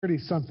30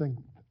 something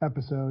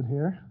episode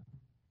here.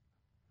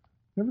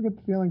 You ever get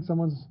the feeling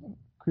someone's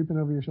creeping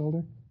over your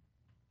shoulder?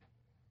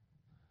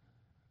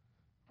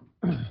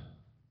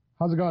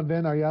 How's it going,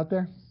 Vin? Are you out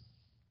there?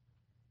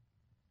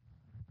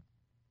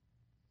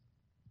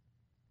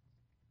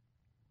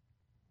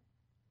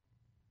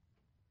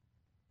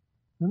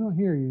 I don't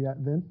hear you yet,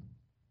 Vin.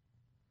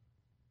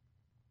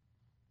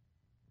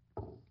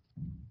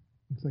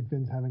 Looks like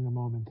Vin's having a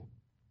moment.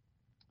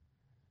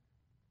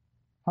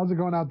 How's it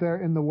going out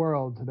there in the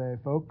world today,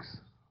 folks?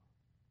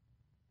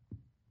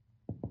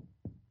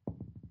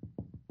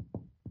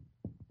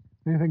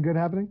 Anything good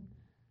happening?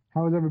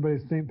 How is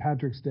everybody's St.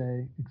 Patrick's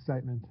Day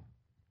excitement?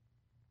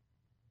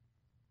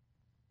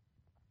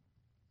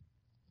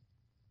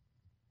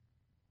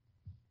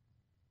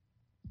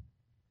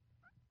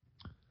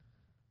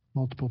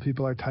 Multiple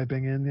people are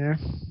typing in there.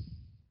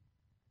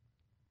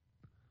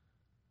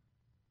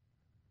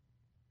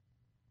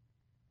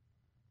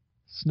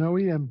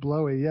 Snowy and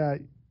blowy, yeah.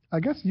 I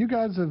guess you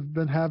guys have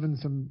been having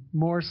some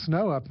more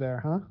snow up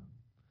there, huh?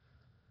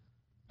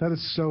 That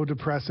is so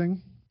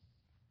depressing.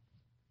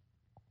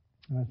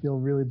 And I feel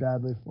really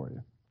badly for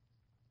you.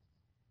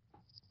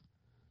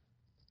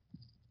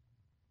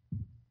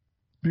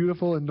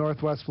 Beautiful in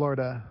Northwest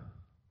Florida.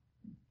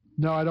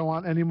 No, I don't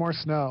want any more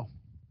snow.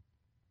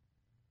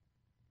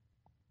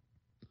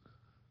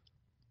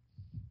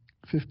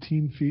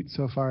 15 feet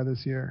so far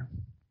this year.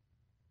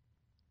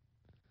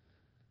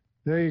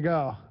 There you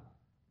go.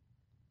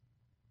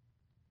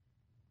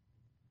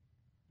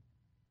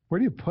 Where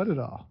do you put it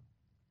all?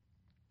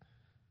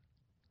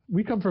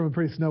 We come from a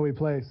pretty snowy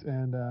place,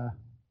 and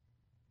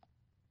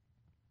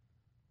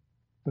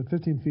but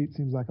 15 feet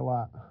seems like a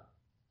lot.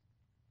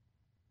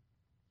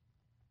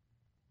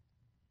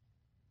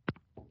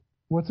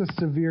 What's a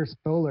severe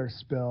solar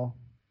spill?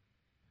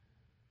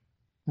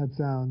 That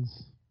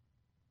sounds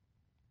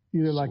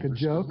either like a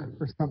joke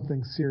or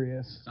something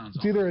serious.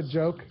 It's either a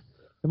joke.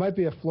 It might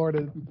be a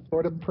Florida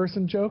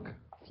person joke.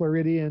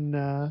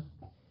 Floridian.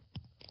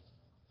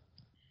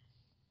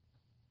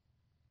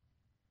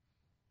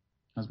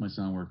 How's my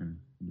sound working?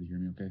 Everybody hear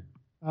me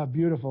okay?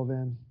 Beautiful,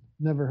 Vin.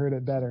 Never heard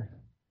it better.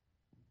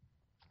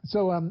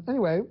 So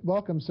anyway,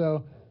 welcome.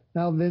 So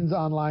now Vin's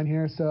online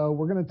here. So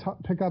we're going to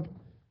pick up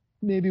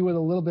maybe with a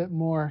little bit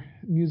more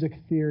music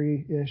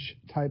theory-ish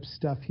type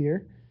stuff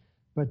here.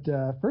 But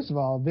first of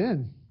all,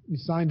 Vin, you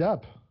signed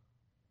up.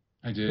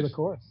 I did. For the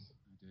course.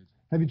 I did.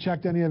 Have you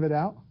checked any of it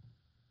out?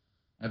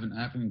 I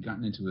haven't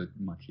gotten into it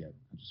much yet.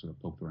 I just sort of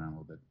poked around a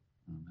little bit.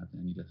 I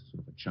need a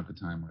sort of a chunk of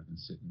time where I can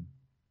sit and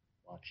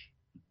watch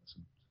and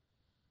listen.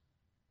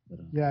 But,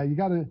 yeah, you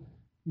got to.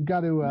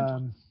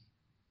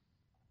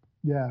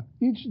 Yeah,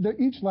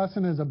 each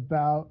lesson is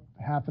about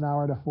half an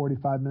hour to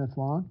 45 minutes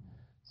long,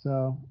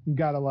 so you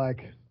got to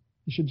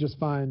you should just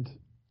find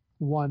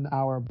 1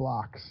 hour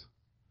blocks.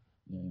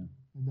 Yeah.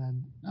 And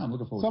then no, I'm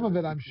looking forward some to of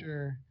it, I'm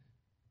sure.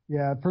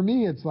 Yeah, for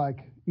me it's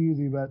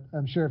easy, but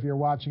I'm sure if you're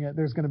watching it,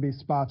 there's going to be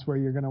spots where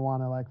you're going to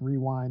want to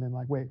rewind and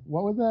wait,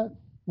 what was that?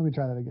 Let me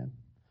try that again,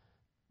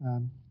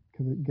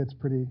 because it gets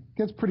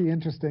pretty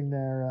interesting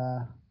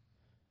there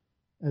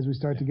as we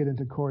start to get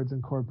into chords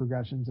and chord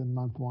progressions in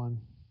month one.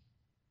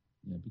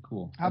 Yeah, it'd be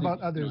cool. How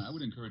about others? I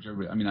would encourage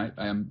everybody. I mean,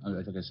 I am,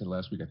 like I said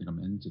last week, I think I'm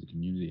into the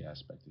community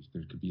aspect.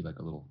 There could be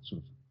a little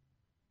sort of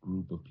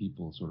group of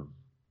people sort of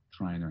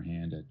trying their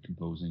hand at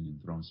composing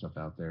and throwing stuff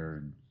out there,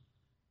 and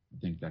I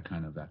think that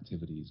kind of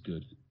activity is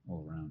good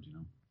all around,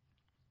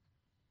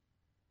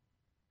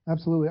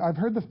 Absolutely. I've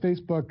heard the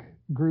Facebook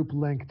group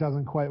link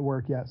doesn't quite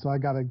work yet, so I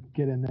got to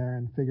get in there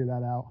and figure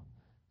that out.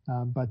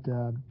 But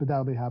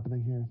that'll be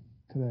happening here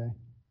today.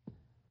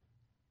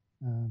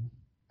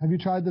 Have you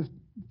tried the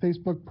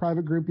Facebook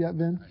private group yet,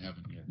 Vin? I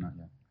haven't yet, not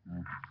yet.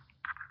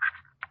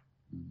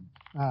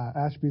 No.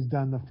 Ashby's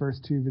done the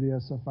first 2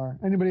 videos so far.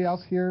 Anybody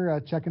else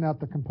here checking out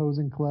the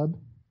Composing Club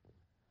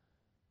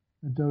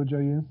at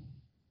Dojo U?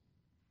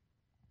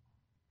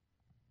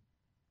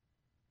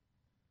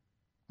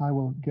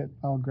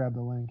 I'll grab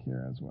the link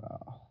here as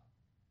well.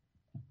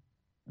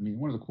 I mean,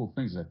 one of the cool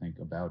things I think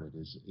about it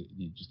is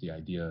just the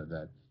idea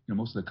that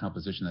most of the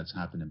composition that's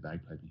happened in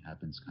bagpiping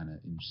happens kind of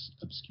in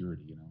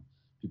obscurity.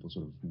 People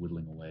sort of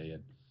whittling away at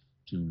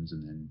tunes,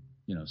 and then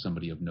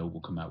somebody of note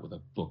will come out with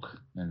a book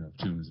and of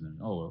tunes, and then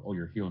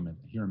you're hear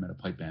him at a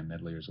pipe band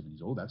medley or something.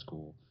 Oh, that's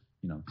cool.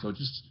 So it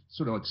just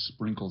sort of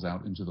sprinkles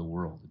out into the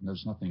world. And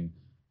there's nothing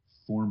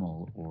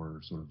formal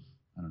or sort of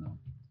I don't know.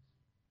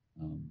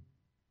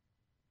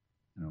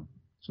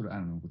 Sort of, I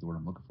don't know what the word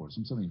I'm looking for.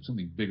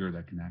 Something bigger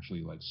that can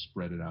actually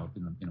spread it out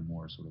in a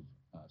more sort of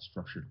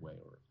structured way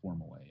or a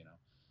formal way.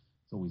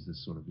 It's always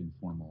this sort of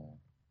informal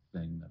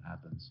thing that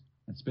happens.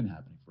 It's been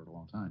happening for a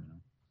long time.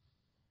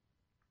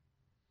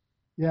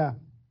 Yeah,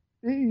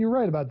 you're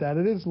right about that.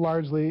 It is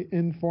largely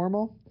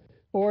informal,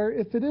 or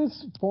if it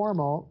is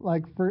formal,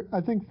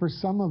 I think for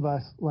some of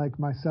us, like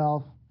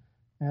myself,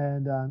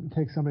 and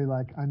take somebody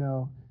I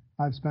know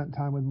I've spent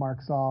time with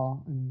Mark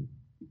Saul, and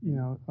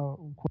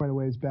quite a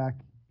ways back.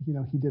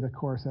 He did a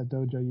course at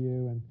Dojo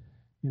U, and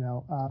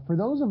for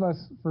those of us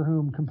for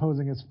whom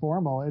composing is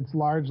formal, it's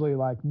largely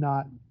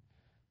not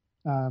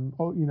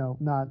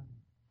not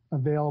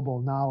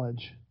available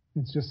knowledge.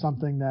 It's just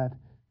something that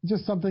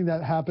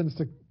happens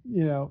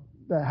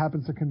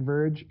to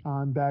converge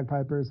on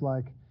bagpipers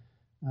like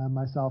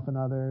myself and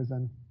others,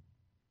 and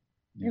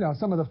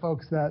some of the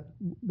folks that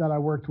I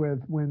worked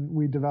with when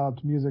we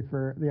developed music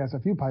for the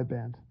SFU pipe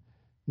band.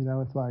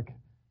 It's like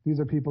these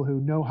are people who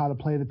know how to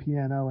play the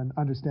piano and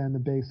understand the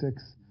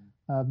basics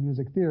of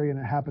music theory, and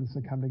it happens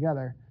to come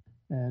together.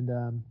 And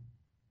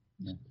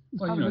yeah.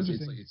 it's Well, kind of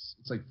interesting.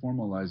 it's like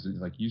formalized.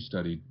 Like you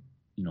studied,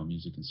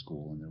 music in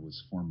school, and there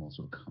was formal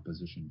sort of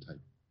composition type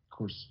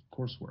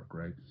coursework,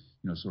 right?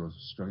 Sort of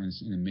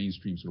in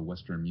mainstream sort of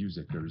Western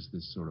music, there's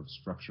this sort of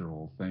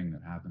structural thing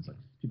that happens. Like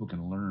people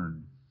can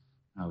learn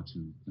how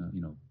to,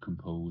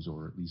 compose,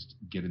 or at least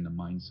get in the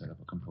mindset of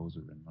a composer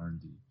and learn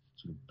the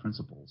sort of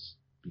principles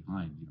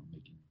behind,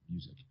 making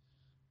music.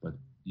 But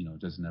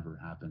it doesn't ever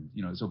happen.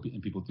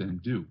 And people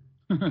then do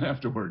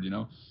afterward.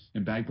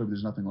 In bagpipe,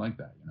 there's nothing like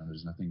that.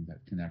 There's nothing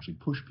that can actually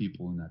push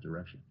people in that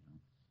direction.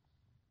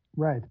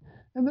 Right.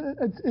 And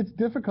it's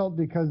difficult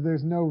because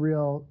there's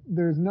no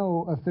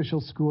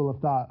official school of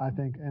thought, I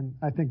think, and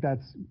I think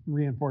that's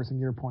reinforcing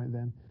your point.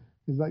 Then,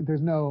 is like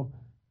there's no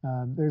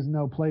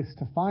place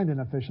to find an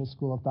official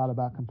school of thought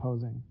about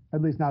composing,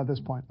 at least not at this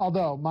point.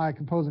 Although my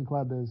composing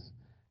club is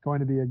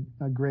going to be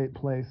a great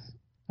place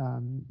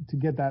to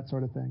get that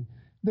sort of thing.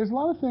 There's a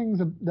lot of things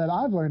that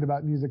I've learned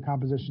about music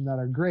composition that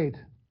are great,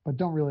 but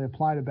don't really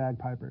apply to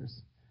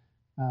bagpipers.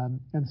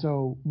 And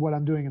so what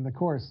I'm doing in the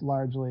course,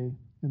 largely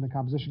in the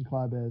composition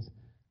club, is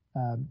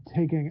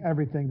taking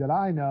everything that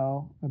I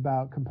know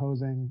about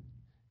composing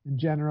in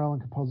general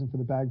and composing for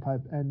the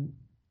bagpipe, and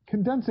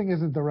condensing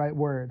isn't the right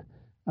word,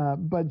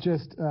 but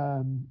just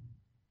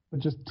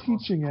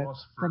teaching it from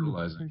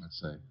fertilizing, let's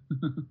say.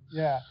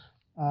 Yeah.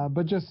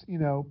 But just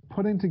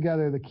putting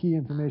together the key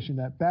information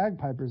that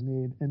bagpipers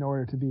need in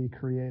order to be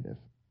creative,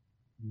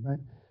 right?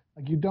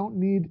 Like you don't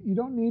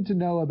need to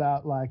know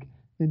about like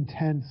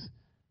intense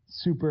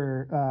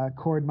super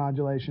chord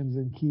modulations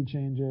and key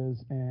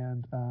changes,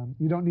 and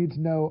you don't need to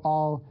know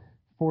all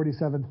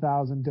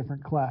 47,000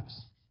 different clefs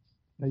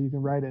that you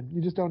can write in.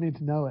 You just don't need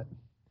to know it.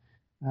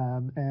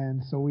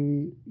 And so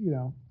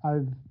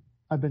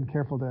I've been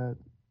careful to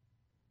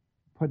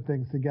put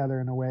things together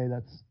in a way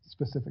that's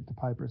specific to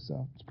pipers,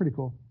 so it's pretty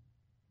cool.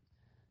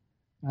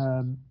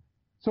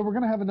 So we're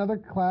going to have another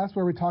class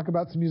where we talk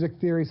about some music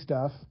theory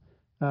stuff.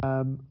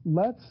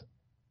 Let's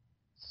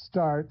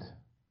start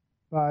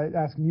by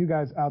asking you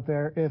guys out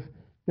there if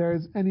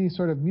there's any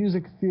sort of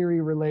music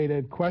theory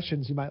related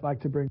questions you might like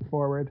to bring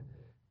forward.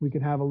 We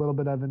can have a little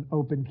bit of an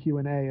open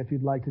Q&A if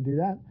you'd like to do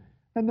that.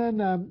 And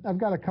then I've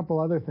got a couple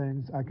other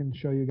things I can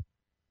show you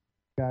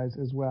guys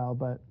as well,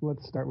 but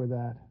let's start with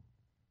that.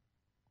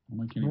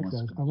 Well, Kenny wants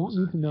to I won't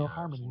need to know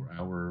harmony.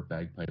 4-hour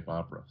bagpipe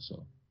opera,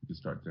 so you can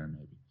start there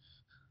maybe.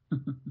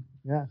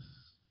 Yeah.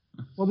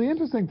 Well, the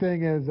interesting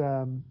thing is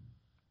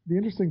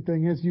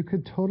you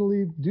could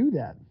totally do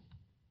that.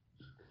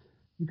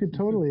 You could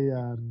totally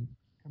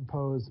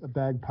compose a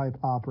bagpipe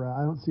opera.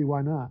 I don't see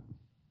why not.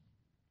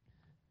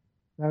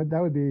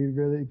 That would be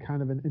really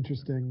kind of an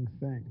interesting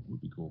thing.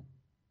 Would be cool.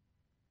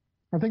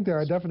 I think there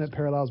are definite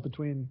parallels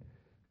between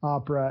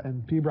opera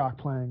and pibroch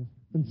playing,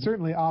 and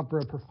certainly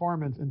opera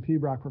performance and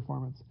pibroch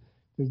performance.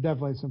 There's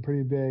definitely some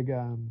pretty big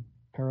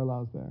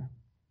parallels there.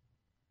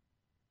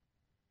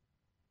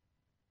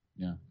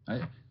 Yeah,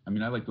 I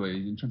mean, I like the way,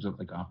 in terms of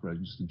like opera,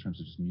 just in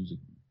terms of just music,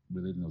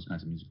 relating those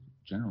kinds of music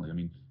generally. I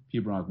mean,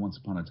 pibroch once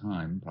upon a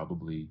time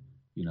probably,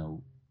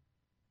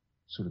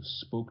 sort of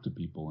spoke to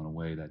people in a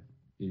way that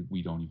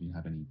we don't even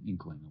have any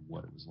inkling of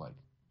what it was like.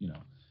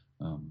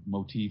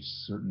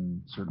 Motifs,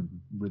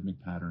 certain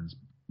rhythmic patterns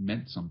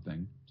meant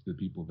something to the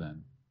people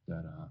then.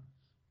 That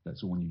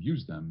so when you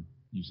used them,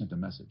 you sent a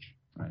message,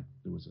 right?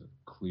 There was a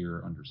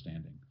clear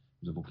understanding.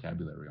 There was a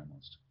vocabulary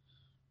almost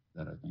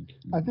that I think.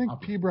 I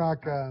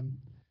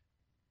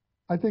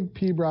think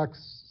pibroch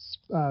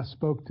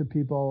spoke to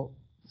people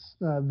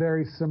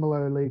very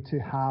similarly to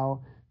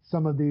how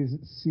some of these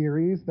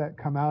series that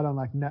come out on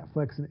like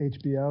Netflix and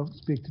HBO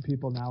speak to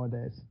people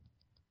nowadays.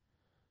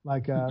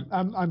 Like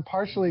I'm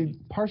partially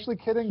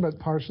kidding, but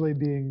partially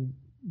being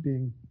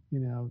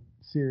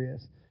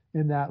serious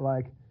in that,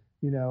 like,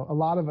 a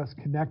lot of us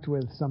connect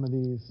with some of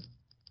these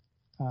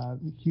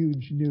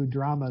huge new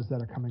dramas that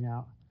are coming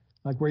out,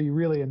 like where you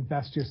really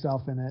invest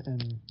yourself in it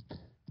and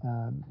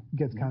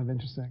gets kind of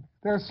interesting.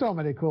 There are so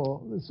many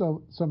cool,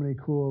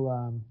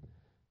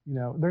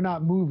 they're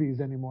not movies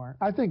anymore.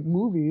 I think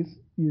movies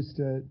used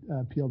to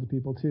appeal to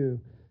people too.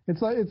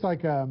 It's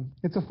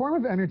a form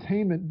of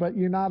entertainment, but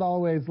you're not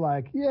always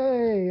like,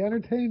 yay,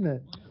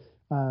 entertainment.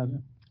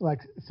 Like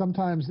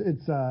sometimes it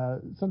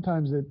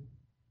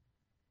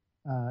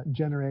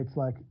generates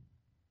like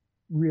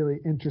really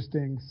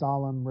interesting,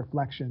 solemn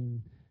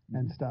reflection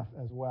and stuff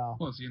as well.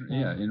 Well, it's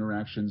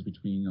interactions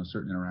between,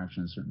 certain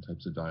interactions, certain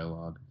types of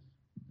dialogue,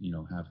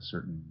 have a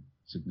certain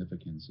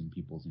significance in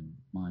people's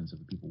minds of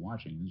the people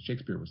watching. And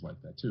Shakespeare was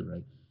like that too,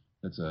 right?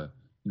 That's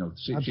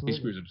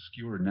Shakespeare's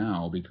obscure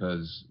now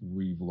because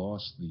we've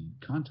lost the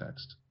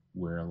context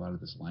where a lot of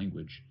this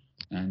language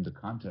and the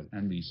content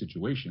and the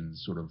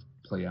situations sort of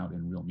play out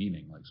in real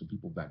meaning. Like, so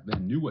people back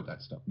then knew what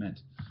that stuff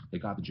meant. They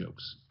got the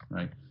jokes,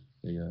 right?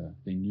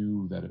 They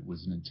knew that it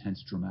was an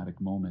intense, dramatic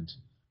moment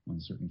when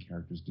certain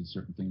characters did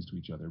certain things to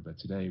each other. But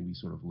today we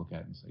sort of look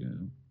at it and say,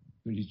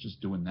 he's just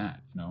doing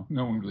that. No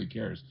one really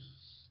cares.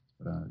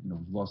 But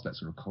we've lost that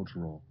sort of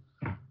cultural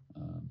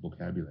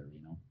vocabulary.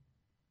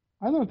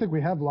 I don't think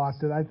we have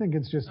lost it. I think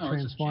it's just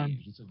transformed.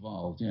 It's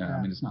evolved. Yeah.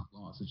 I mean, it's not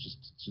lost. It's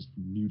just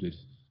muted,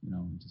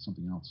 into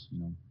something else.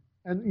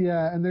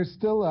 And there's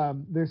still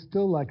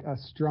like a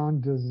strong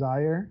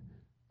desire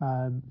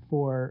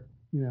for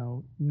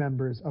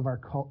members of our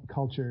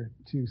culture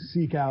to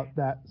seek out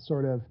that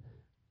sort of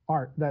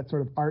art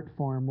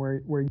form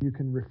where you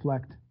can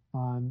reflect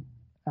on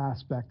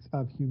aspects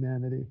of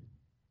humanity.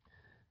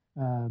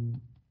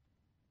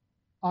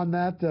 On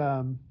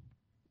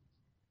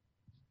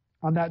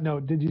that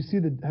note, have you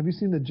seen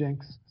the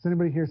Jinx? Has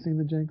anybody here seen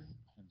the Jinx? I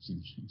haven't seen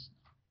the Jinx.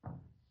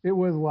 It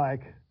was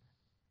like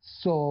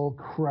soul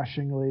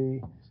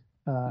crushingly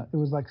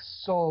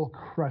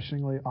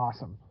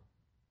awesome.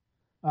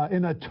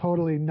 In a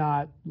totally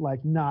not,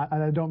 and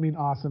I don't mean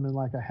awesome in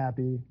like a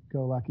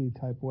happy-go-lucky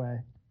type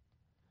way.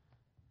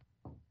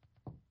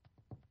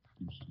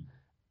 Just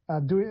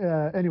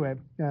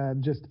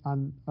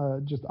on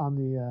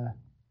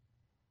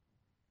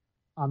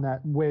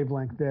that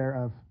wavelength there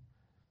of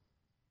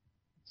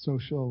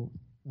social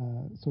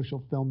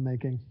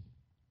filmmaking.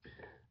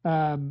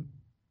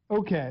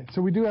 Okay,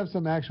 so we do have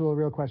some actual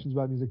real questions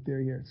about music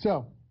theory here.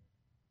 So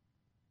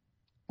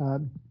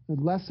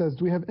Les says,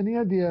 do we have any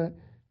idea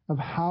of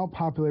how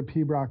popular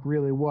P-Rock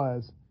really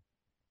was?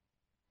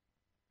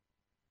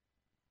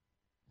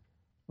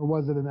 Or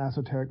was it an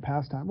esoteric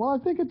pastime? Well, I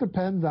think it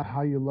depends on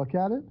how you look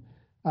at it.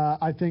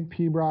 I think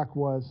P-Rock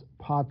was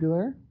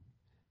popular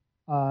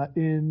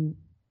in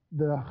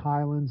the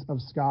Highlands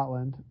of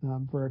Scotland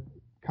for a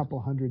couple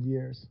hundred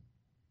years.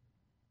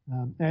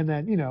 And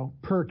then,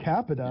 per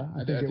capita,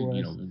 I think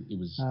it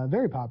was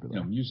very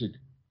popular.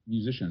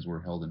 Musicians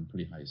were held in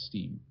pretty high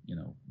esteem,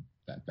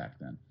 that back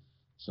then.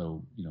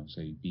 So,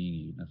 say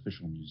being an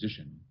official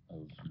musician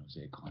of,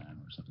 say a clan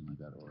or something like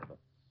that, or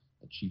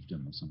a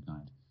chiefdom of some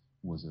kind,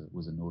 was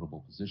a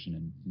notable position.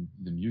 And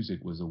the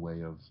music was a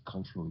way of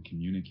culturally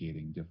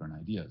communicating different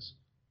ideas,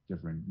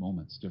 different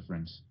moments,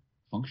 different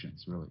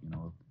functions, really,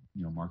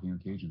 marking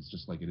occasions,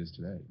 just like it is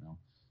today,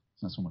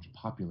 It's not so much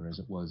popular as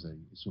it was a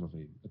sort of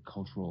a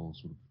cultural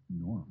sort of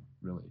norm,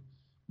 really,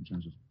 in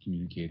terms of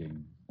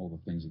communicating all the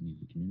things it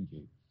needed to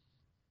communicate.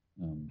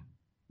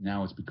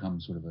 Now it's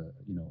become sort of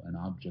an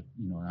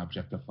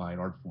objectified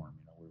art form,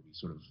 where we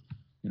sort of,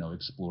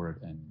 explore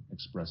it and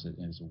express it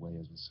as a way,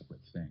 as a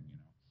separate thing,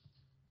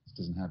 It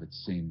doesn't have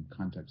its same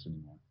context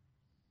anymore.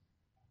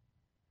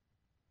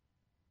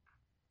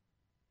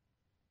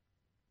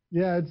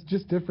 Yeah, it's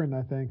just different,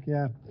 I think.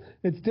 Yeah,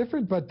 it's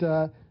different, but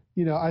I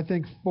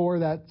think for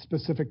that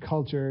specific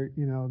culture,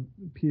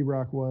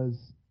 P-Rock was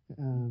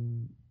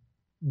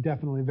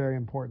definitely very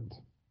important.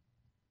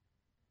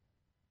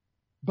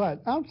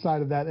 But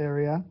outside of that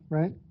area,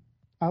 right?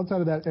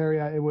 Outside of that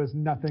area, it was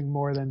nothing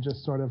more than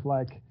just sort of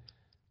like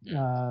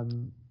a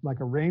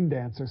rain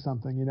dance or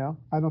something.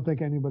 I don't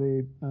think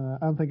anybody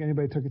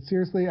took it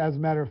seriously. As a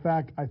matter of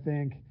fact, I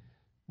think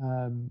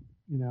I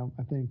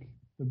think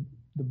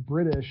the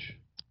British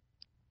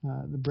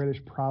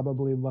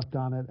probably looked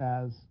on it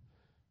as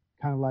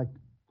kind of like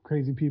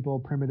crazy people,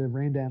 primitive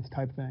rain dance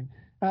type thing.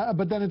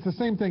 But then it's the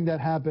same thing that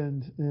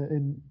happened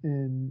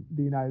in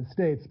the United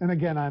States. And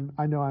again,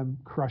 I know I'm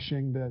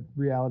crushing the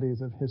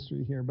realities of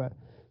history here, but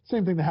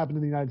same thing that happened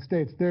in the United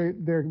States.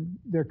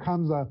 There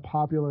comes a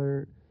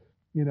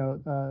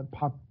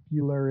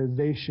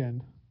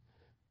popularization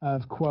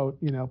of, quote,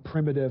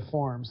 primitive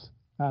forms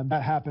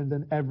that happened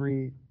in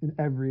every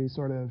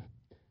sort of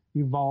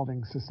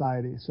evolving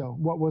society. So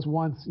what was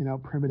once,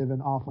 primitive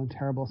and awful and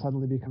terrible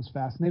suddenly becomes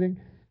fascinating.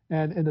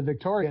 And in the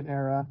Victorian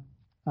era,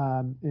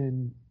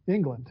 in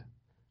England,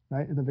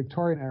 right? In the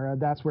Victorian era,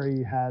 that's where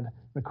you had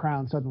the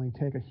Crown suddenly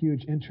take a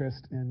huge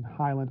interest in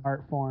Highland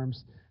art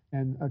forms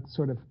and a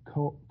sort of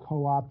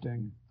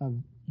co-opting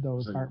of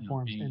those art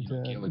forms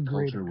into Gaelic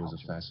culture was a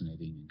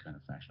fascinating and kind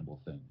of fashionable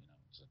thing.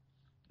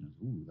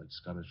 Like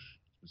Scottish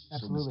was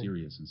so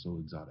mysterious and so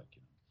exotic.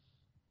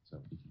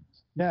 So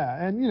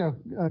yeah, and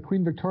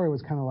Queen Victoria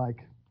was kind of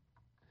like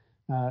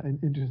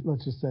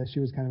let's just say she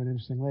was kind of an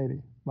interesting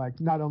lady. Like,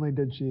 not only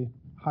did she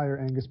hire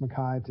Angus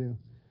Mackay to,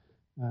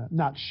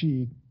 not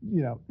she,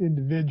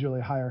 individually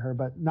hire her,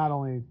 but not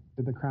only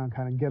did the Crown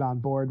kind of get on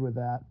board with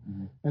that,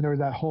 and there was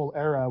that whole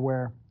era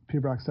where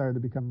P-Rock started to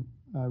become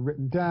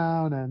written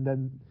down, and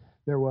then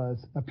there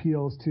was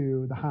appeals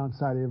to the Highland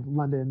Society of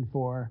London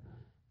for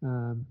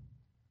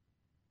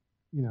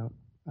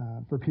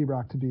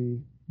P-Rock to be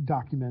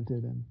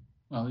documented and.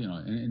 Well,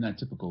 in that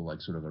typical,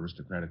 like, sort of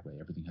aristocratic way,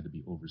 everything had to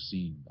be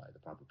overseen by the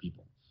proper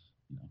people.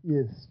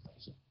 Yes.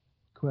 So.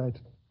 Quite.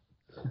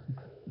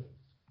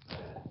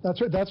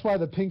 That's right. That's why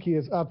the pinky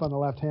is up on the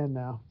left hand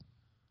now.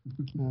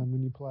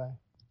 When you play,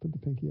 put the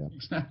pinky up.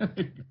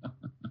 Exactly.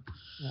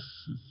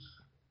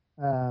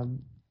 Yeah.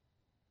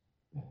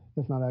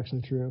 That's not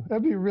actually true.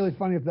 That'd be really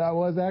funny if that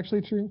was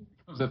actually true.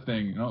 That was that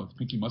thing, the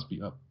pinky must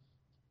be up.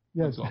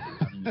 Yes. That's all,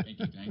 having the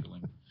pinky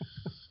dangling.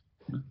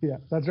 Yeah,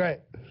 that's right.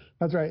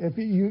 That's right. If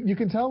you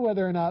can tell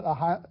whether or not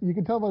you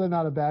can tell whether or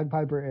not a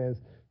bagpiper is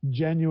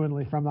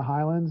genuinely from the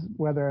Highlands,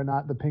 whether or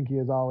not the pinky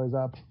is always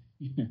up.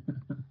 Yeah.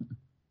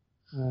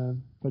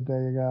 But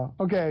there you go.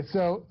 Okay,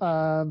 so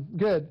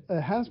good.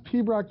 Has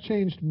pibroch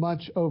changed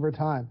much over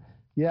time?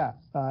 Yeah,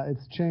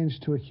 it's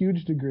changed to a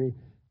huge degree.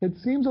 It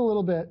seems a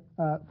little bit,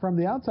 from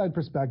the outside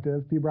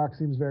perspective, pibroch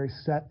seems very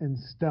set in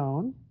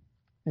stone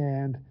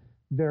and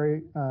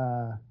very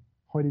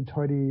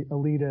hoity-toity,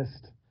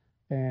 elitist,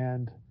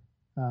 and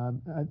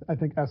I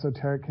think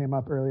esoteric came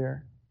up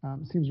earlier.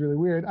 Seems really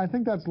weird. I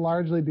think that's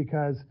largely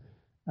because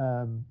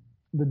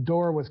the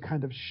door was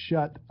kind of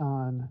shut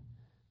on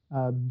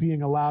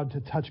being allowed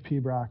to touch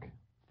pibroch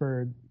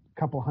for a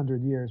couple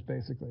hundred years,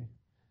 basically,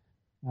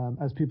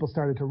 as people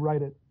started to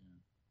write it.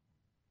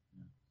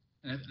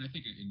 Yeah. And I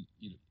think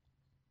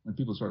when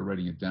people started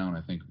writing it down,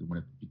 I think when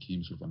it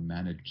became sort of a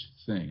managed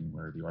thing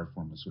where the art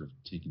form was sort of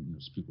taking,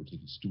 people were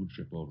taking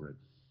stewardship over it,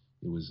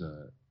 it was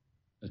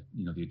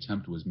the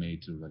attempt was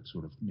made to like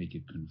sort of make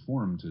it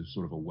conform to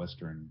sort of a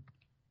Western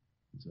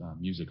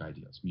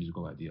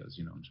musical ideas,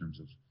 in terms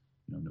of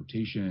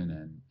notation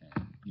and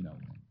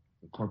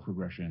the chord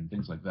progression,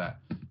 things like that.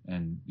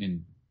 And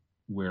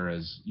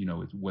whereas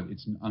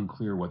it's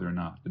unclear whether or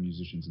not the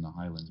musicians in the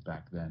Highlands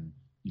back then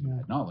even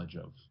had knowledge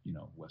of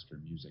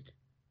Western music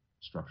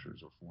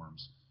structures or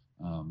forms,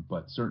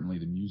 but certainly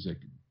the music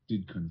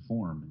did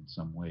conform in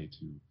some way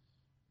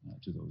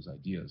to those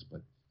ideas.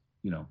 But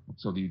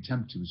so the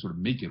attempt to sort of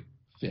make it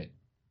fit,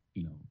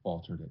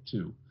 altered it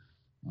too.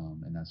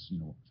 And that's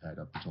we've had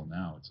up until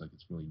now. It's like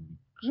it's really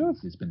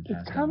it's been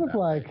passed it's down kind of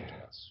like to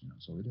us,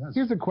 so it has.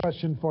 Here's a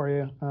question for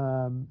you.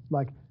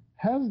 Like,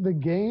 has the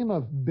game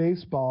of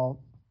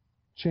baseball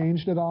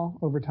changed at all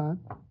over time?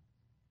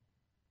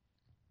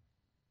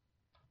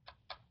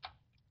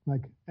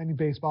 Like any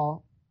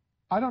baseball?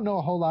 I don't know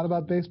a whole lot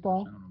about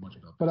baseball, I don't know much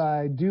about but baseball.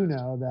 I do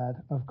know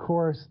that, of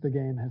course, the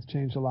game has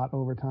changed a lot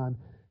over time.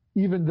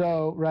 Even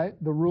though, right,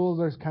 the rules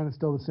are kind of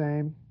still the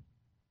same,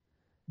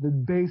 the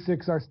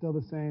basics are still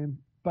the same,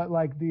 but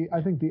like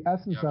I think the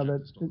essence of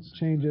it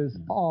changes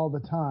all the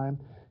time.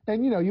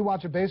 And you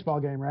watch a baseball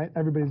game, right?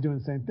 Everybody's doing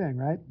the same thing,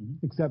 right?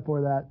 Mm-hmm. Except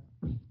for that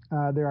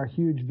there are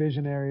huge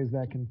visionaries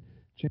that can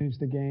change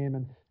the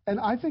game. And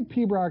I think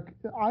pibroch,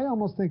 I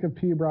almost think of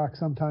pibroch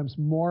sometimes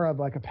more of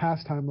like a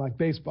pastime like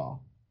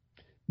baseball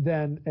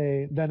than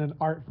an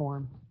art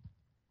form.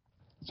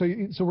 So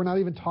we're not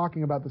even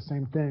talking about the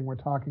same thing. We're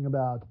talking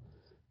about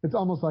it's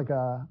almost like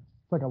a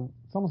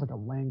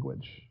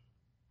language.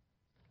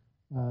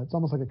 It's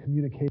almost like a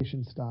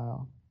communication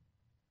style.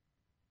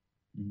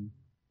 Mm-hmm.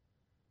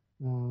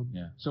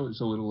 Yeah. So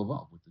it'll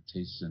evolve with the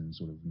tastes and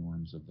sort of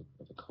norms of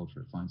the culture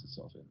it finds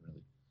itself in,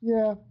 really.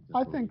 Yeah,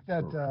 I think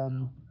that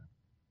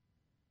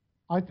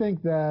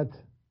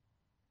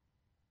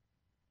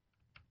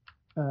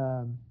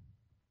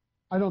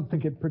I don't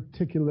think it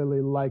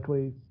particularly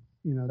likely,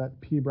 that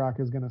pibroch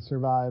is going to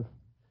survive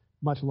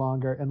much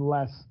longer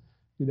unless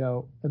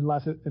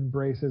it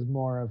embraces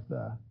more of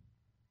the,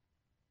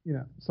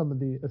 some of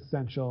the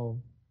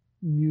essential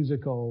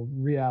musical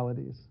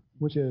realities,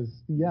 which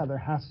is, there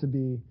has to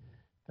be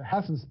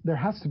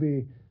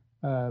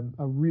a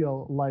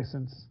real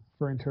license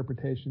for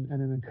interpretation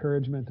and an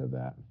encouragement of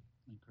that.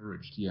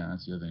 Encouraged, yeah,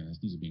 that's the other thing. It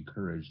needs to be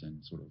encouraged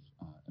and sort of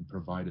and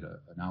provided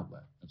an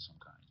outlet of some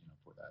kind,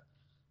 for that,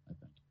 I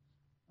think.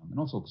 And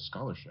also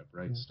scholarship,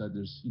 right? Yeah.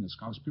 There's,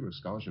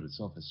 scholarship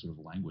itself has sort of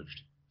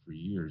languished for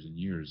years and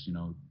years.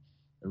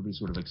 Everybody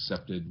sort of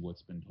accepted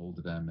what's been told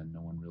to them, and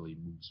no one really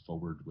moves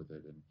forward with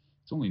it. And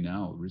it's only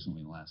now, recently,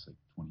 in the last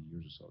 20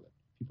 years or so, that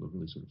people have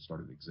really sort of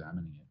started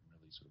examining it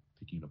and really sort of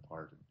picking it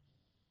apart and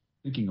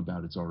thinking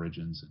about its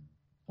origins and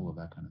all of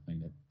that kind of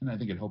thing. And I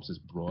think it helps us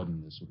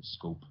broaden the sort of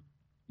scope,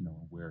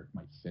 where it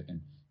might fit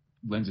and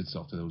lends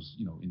itself to those,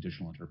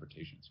 additional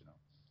interpretations.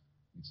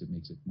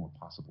 Makes it more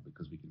possible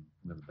because we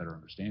have a better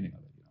understanding of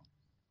it.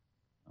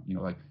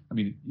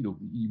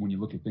 When you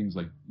look at things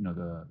like,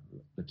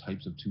 the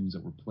types of tunes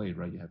that were played,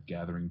 right? You have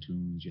gathering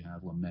tunes, you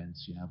have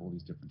laments, you have all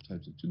these different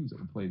types of tunes that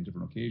were played in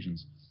different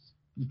occasions.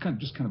 You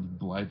kind of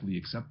blithely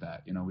accept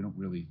that. We don't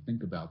really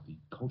think about the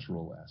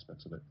cultural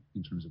aspects of it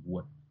in terms of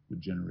what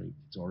would generate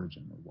its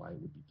origin or why it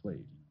would be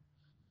played.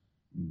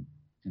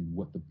 And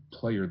what the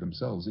player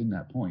themselves at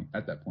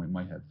that point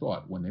might have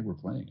thought when they were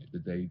playing it.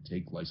 Did they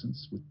take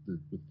license with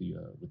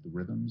the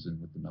rhythms and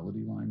with the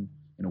melody line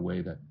in a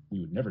way that we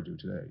would never do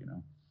today?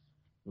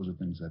 Those are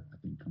things that I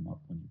think come up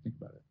when you think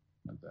about it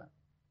like that.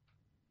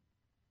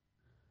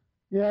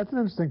 Yeah, it's an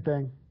interesting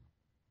thing.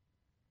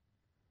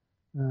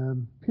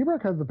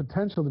 Pibroch has the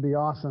potential to be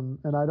awesome,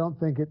 and I don't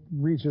think it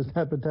reaches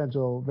that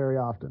potential very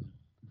often.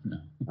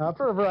 No.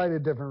 For a variety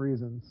of different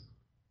reasons.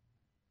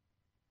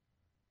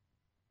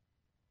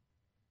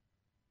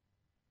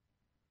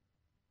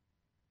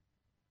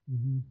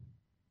 Mm-hmm.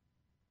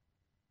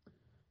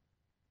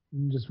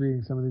 I'm just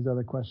reading some of these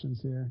other questions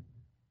here.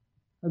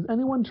 Has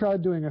anyone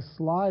tried doing a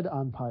slide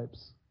on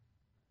pipes,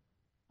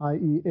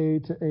 i.e. A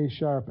to A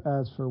sharp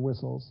as for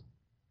whistles?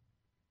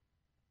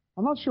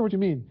 I'm not sure what you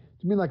mean. Do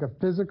you mean like a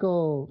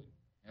physical...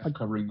 Half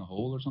covering the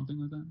hole or something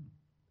like that?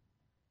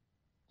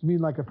 Do you mean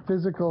like a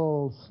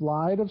physical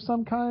slide of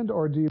some kind,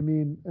 or do you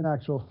mean an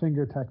actual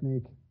finger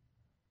technique?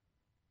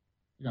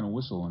 You got a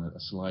whistle, and a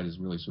slide is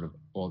really sort of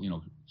all,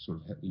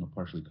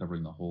 partially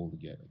covering the hole to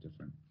get a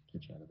different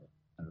pitch out of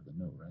the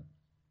note, right?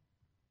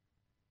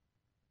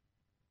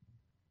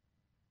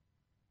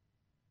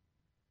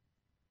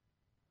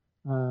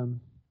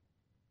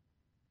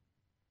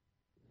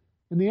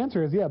 And the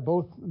answer is, yeah,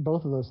 both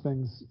of those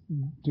things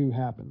do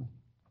happen.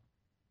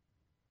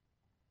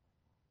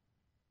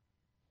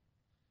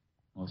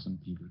 Awesome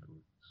Peter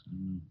chords.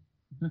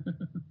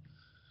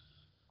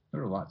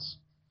 There are lots.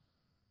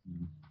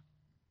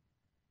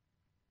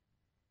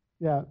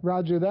 Yeah,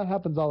 Roger, that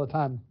happens all the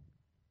time.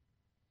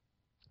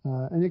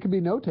 And it can be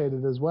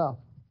notated as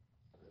well.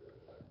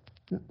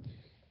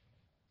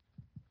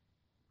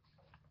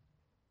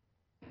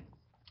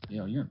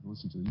 Yeah, you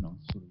listen to,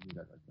 sort of do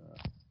that, like,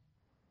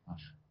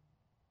 gosh.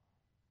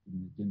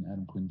 Didn't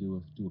Adam Quinn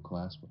do a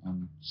class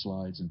on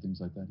slides and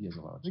things like that? He has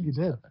a lot of I think he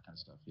did. that kind of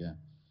stuff, yeah.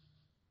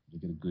 To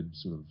get a good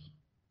sort of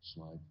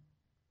slide.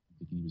 I'm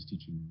thinking he was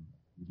teaching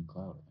Moving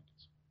Cloud, I think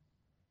it's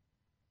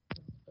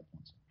that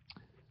point.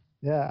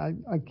 Yeah,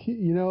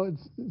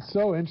 it's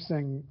so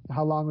interesting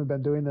how long we've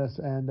been doing this,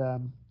 and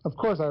of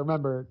course I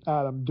remember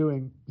Adam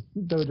doing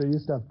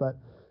WWU stuff, but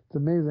it's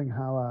amazing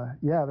how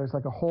there's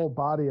like a whole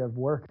body of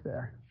work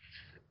there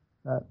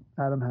that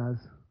Adam has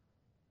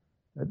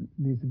that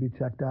needs to be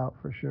checked out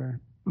for sure.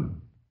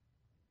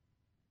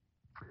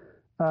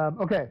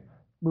 Okay,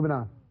 moving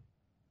on.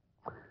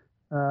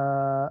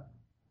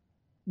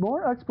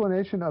 More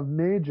explanation of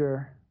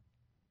major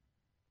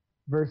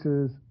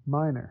versus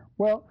minor.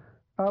 Well,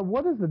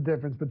 what is the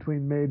difference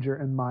between major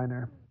and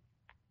minor?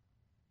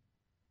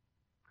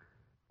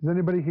 Does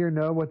anybody here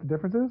know what the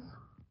difference is?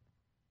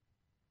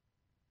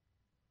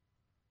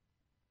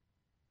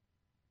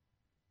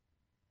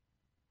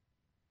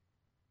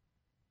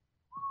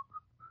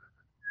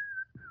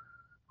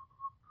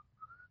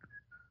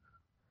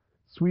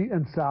 Sweet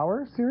and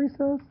sour, Siri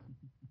says?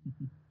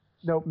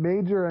 No,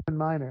 major and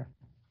minor.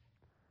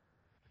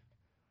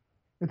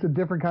 It's a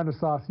different kind of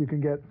sauce you can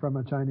get from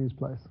a Chinese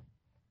place.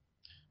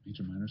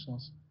 Major minor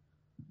sauce?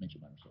 Major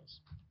minor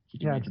sauce.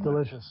 Yeah, it's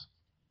delicious.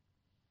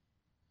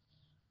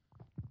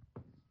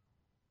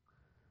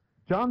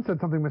 John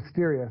said something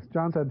mysterious.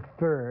 John said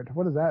third.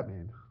 What does that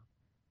mean?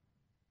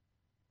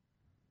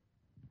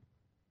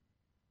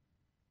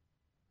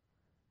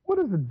 What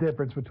is the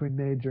difference between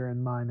major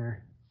and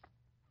minor?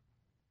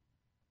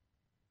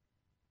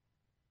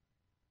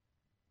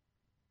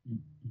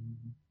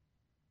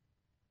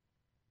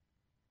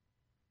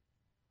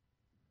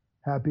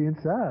 Happy and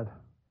sad.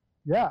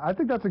 Yeah, I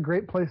think that's a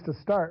great place to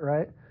start,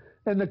 right?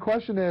 And the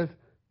question is,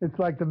 it's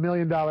like the $1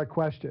 million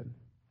question.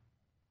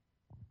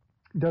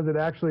 Does it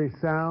actually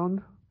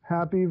sound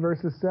happy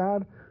versus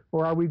sad,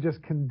 or are we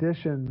just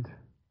conditioned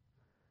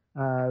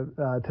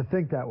to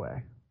think that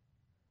way?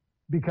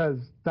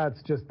 Because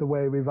that's just the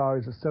way we've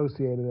always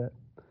associated it.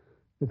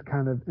 It's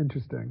kind of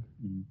interesting.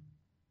 Mm-hmm.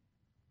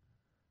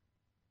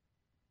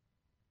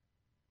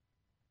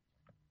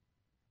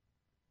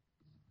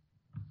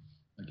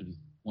 Like if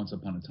once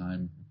upon a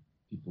time,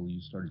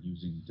 you started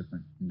using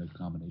different note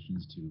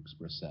combinations to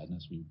express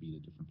sadness, we would be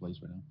at a different place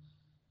right now.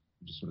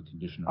 We just sort of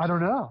condition ourselves. I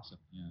don't know. So,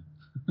 yeah.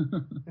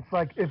 It's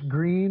like if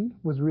green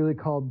was really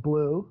called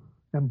blue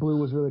and blue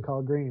was really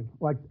called green.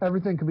 Like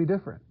everything could be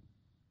different.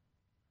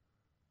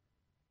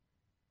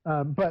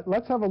 But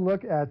let's have a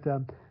look at,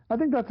 I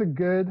think that's a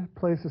good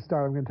place to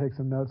start. I'm going to take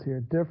some notes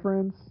here.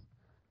 Difference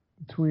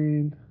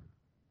between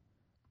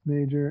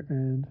major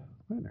and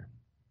minor.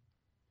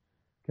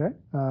 Okay,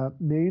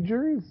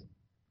 major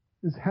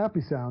is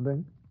happy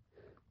sounding.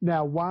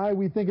 Now, why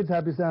we think it's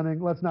happy sounding,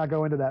 let's not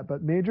go into that,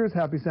 but major is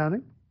happy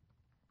sounding.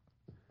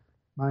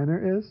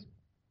 Minor is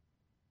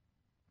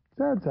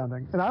sad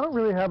sounding. And I don't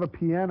really have a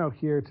piano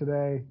here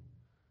today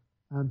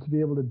to be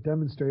able to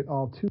demonstrate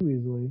all too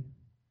easily.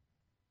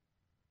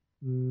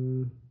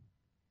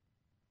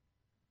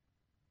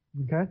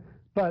 Okay,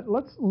 but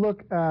let's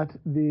look at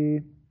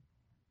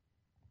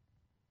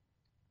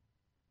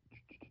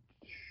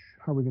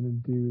how are we going to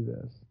do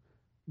this?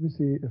 Let me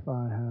see if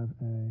I have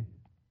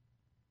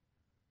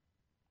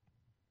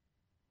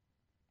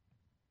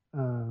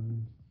a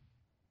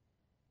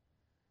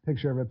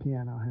picture of a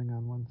piano. Hang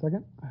on one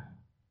second.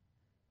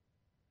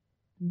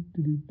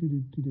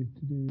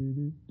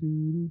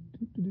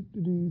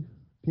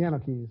 Piano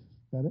keys.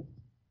 Is that it?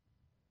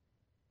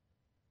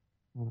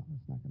 Oh, no,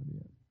 that's not going to be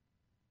it.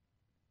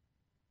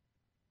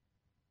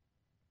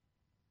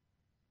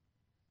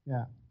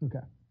 Yeah,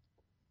 okay.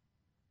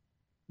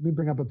 Let me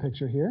bring up a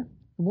picture here.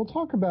 And we'll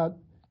talk about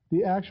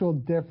the actual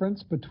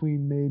difference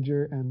between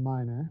major and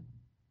minor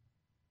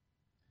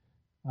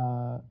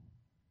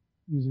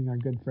using our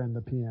good friend,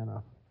 the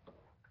piano.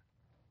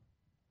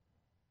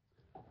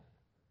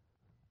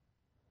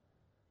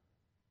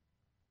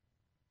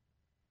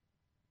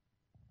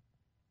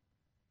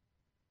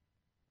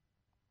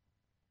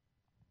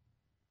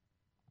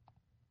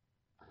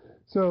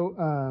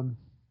 So,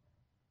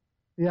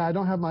 yeah, I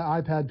don't have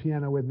my iPad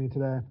piano with me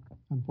today,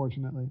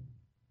 unfortunately.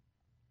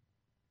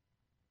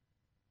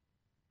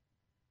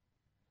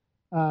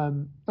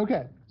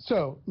 Okay,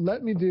 so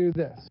let me do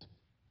this.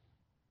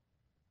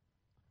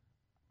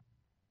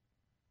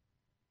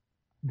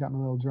 Got my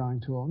little drawing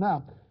tool.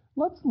 Now,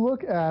 let's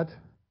look at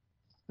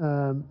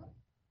the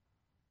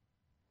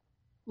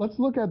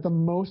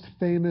most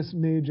famous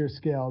major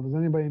scale. Does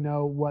anybody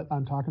know what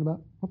I'm talking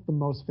about? What's the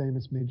most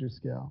famous major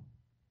scale?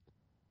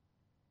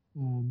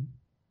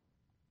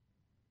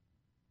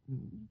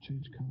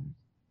 Change colors.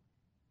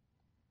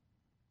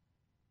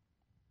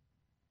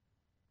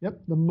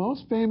 Yep, the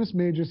most famous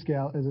major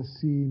scale is a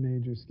C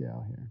major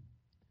scale here.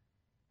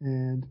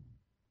 And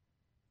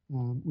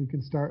we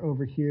can start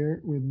over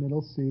here with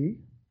middle C.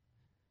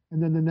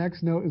 And then the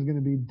next note is going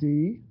to be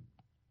D,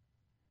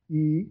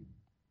 E,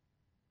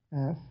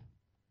 F,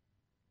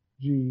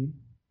 G,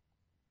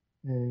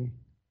 A,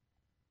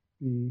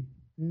 B,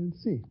 and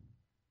C.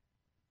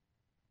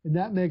 And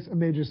that makes a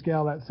major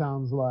scale that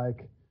sounds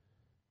like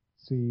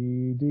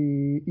C,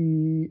 D,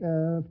 E,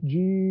 F,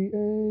 G,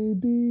 A,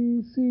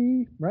 B,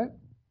 C, right?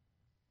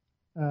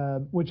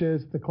 Which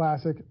is the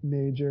classic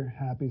major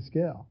happy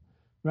scale,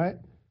 right?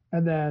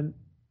 And then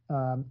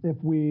if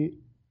we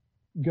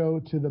go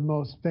to the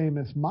most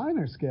famous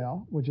minor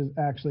scale, which is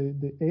actually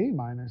the A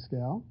minor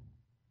scale,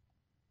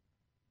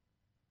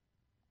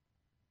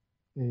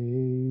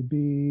 A,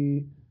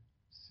 B,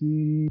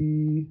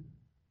 C,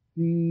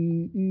 D,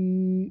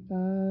 E,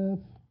 F,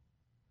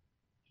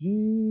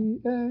 G,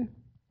 A,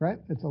 right?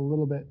 It's a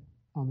little bit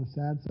on the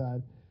sad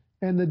side.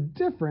 And the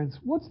difference,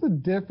 what's the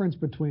difference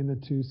between the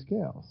two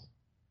scales?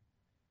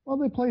 Well,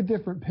 they play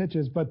different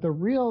pitches, but the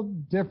real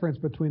difference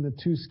between the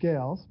two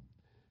scales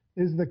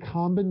is the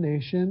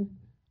combination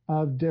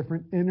of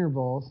different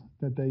intervals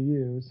that they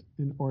use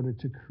in order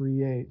to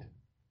create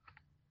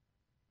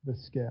the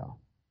scale.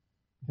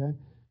 Okay,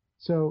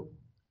 so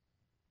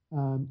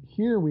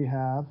here we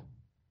have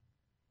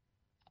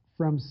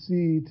from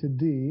C to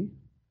D,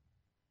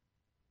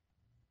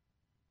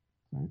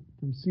 right?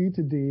 From C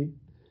to D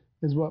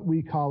is what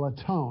we call a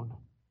tone,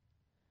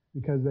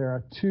 because there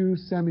are two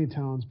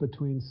semitones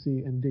between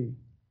C and D,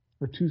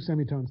 or two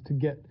semitones to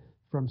get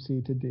from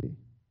C to D.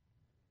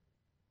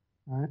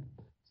 All right,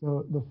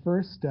 so the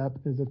first step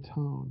is a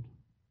tone.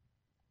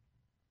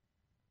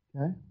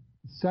 Okay,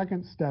 the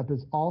second step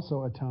is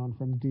also a tone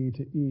from D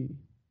to E.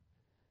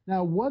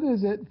 Now, what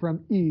is it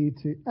from E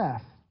to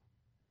F?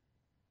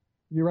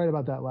 You're right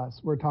about that,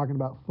 Les. We're talking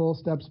about full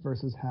steps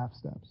versus half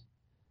steps.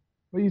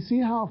 But you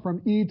see how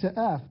from E to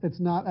F, it's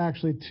not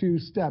actually two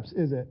steps,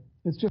 is it?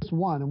 It's just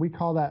one, and we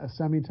call that a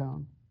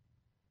semitone.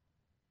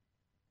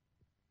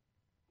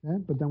 Okay,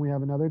 but then we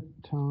have another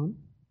tone,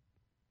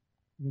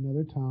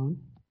 another tone,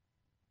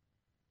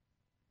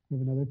 we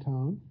have another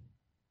tone,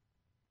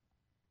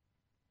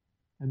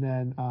 and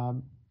then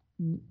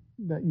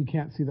that you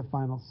can't see the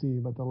final C,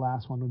 but the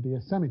last one would be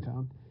a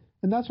semitone.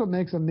 And that's what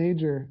makes a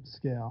major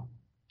scale.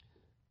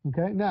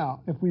 Okay,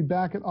 now if we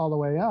back it all the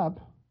way up,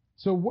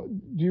 so what,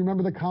 do you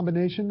remember the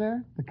combination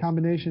there? The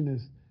combination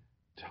is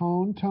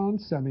tone, tone,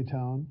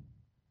 semitone,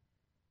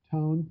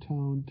 tone,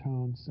 tone,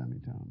 tone,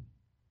 semitone.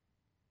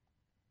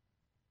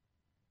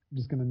 I'm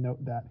just going to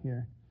note that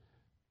here.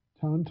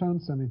 Tone, tone,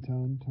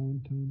 semitone,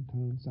 tone, tone,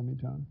 tone,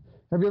 semitone.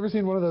 Have you ever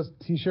seen one of those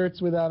T-shirts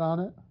with that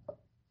on it?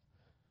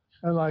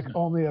 And like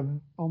only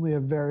a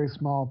very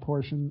small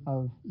portion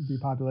of the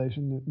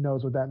population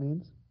knows what that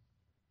means.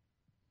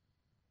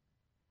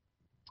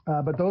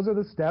 But those are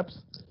the steps,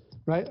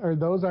 right? Or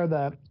those are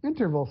the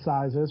interval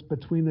sizes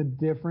between the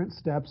different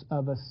steps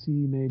of a C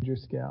major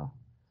scale.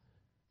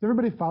 Does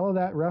everybody follow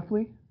that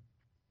roughly?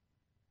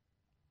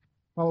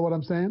 Follow what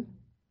I'm saying?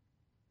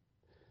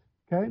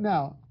 Okay,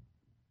 now,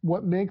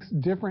 what makes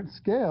different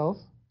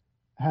scales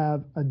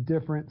have a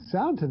different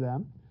sound to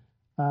them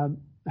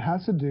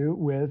has to do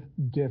with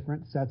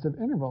different sets of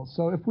intervals.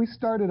 So if we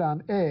started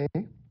on A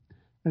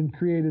and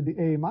created the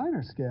A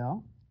minor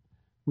scale,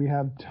 we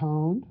have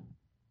tone,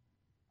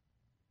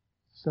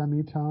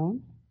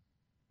 semitone,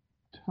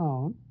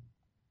 tone,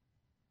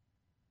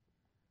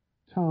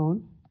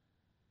 tone,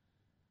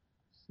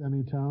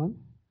 semitone,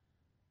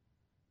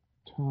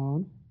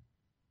 tone,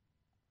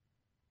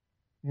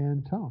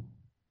 and tone.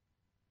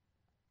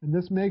 And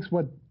this makes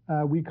what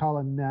we call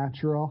a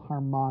natural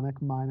harmonic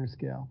minor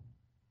scale.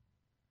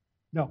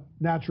 No,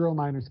 natural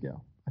minor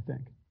scale, I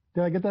think.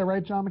 Did I get that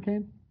right, John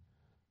McCain?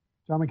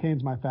 John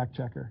McCain's my fact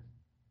checker.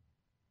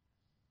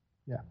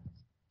 Yeah.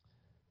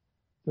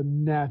 The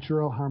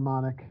natural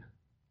harmonic.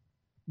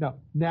 No,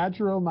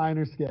 natural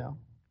minor scale.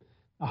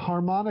 A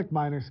harmonic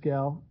minor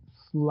scale,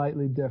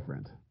 slightly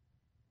different.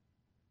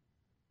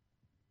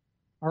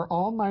 Are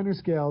all minor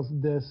scales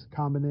this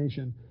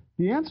combination?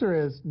 The answer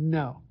is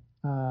no.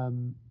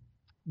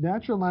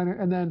 Natural minor,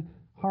 and then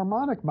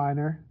harmonic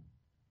minor,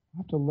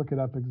 I'll have to look it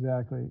up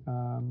exactly.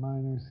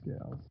 Minor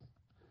scales.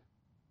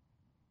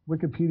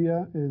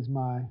 Wikipedia is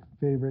my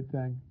favorite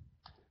thing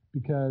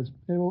because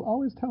it will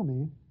always tell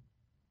me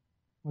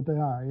what they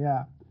are,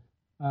 yeah.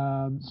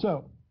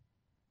 So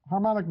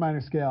harmonic minor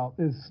scale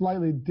is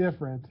slightly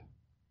different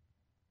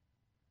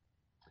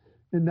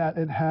in that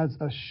it has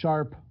a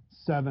sharp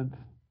seventh.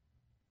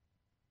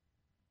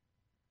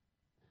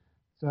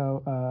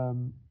 So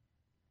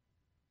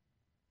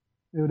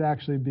it would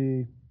actually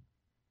be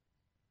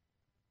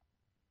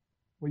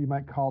what you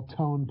might call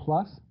tone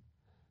plus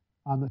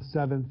on the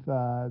seventh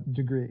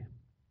degree.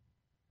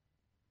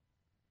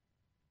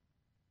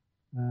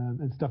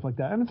 And stuff like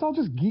that. And it's all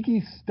just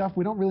geeky stuff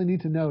we don't really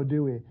need to know,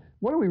 do we?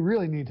 What do we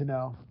really need to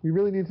know? We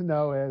really need to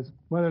know is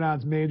whether or not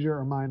it's major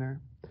or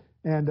minor.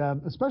 And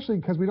especially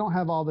because we don't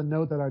have all the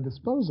notes at our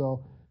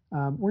disposal,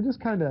 we're just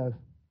kind of,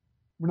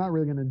 we're not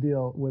really going to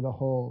deal with a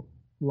whole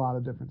lot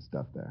of different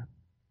stuff there.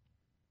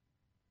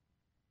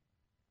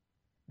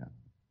 Yeah.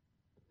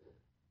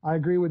 I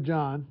agree with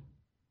John.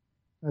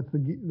 That's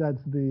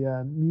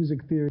the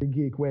music theory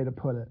geek way to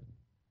put it.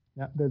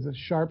 Yeah, there's a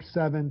sharp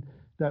seven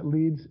that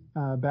leads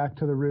back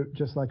to the root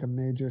just like a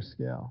major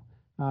scale.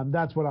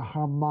 That's what a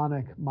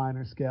harmonic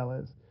minor scale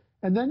is.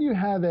 And then you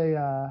have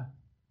a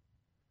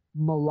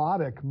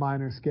melodic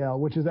minor scale,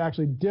 which is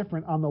actually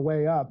different on the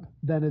way up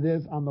than it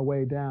is on the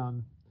way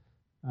down.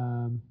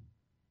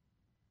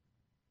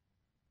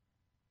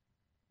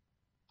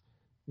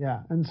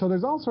 Yeah, and so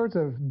there's all sorts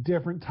of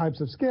different types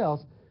of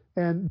scales.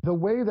 And the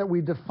way that we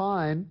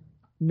define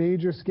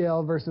major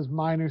scale versus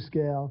minor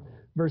scale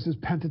versus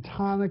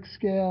pentatonic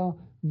scale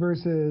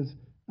versus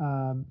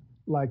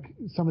like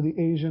some of the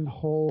Asian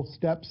whole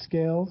step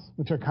scales,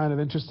 which are kind of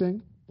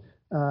interesting.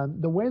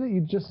 The way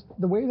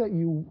that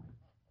you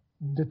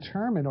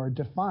determine or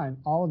define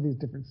all of these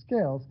different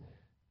scales,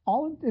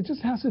 it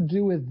just has to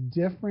do with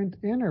different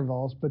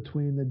intervals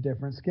between the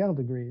different scale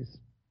degrees.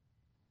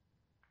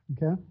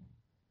 Okay.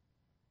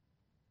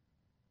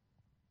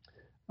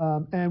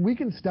 And we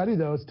can study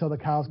those till the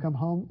cows come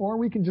home, or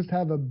we can just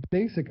have a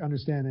basic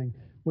understanding,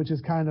 which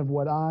is kind of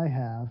what I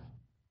have.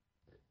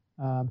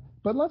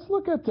 But let's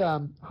look at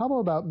how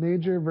about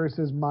major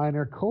versus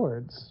minor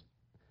chords?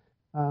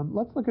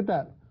 Let's look at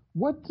that.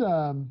 What,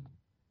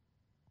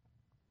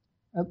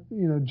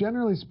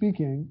 generally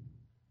speaking,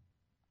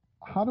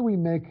 how do we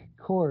make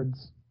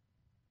chords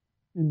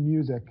in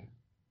music?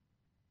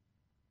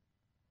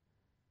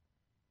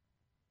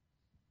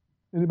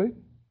 Anybody?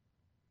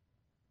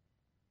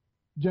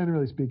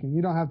 Generally speaking,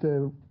 you don't have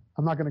to.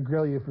 I'm not going to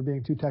grill you for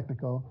being too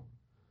technical.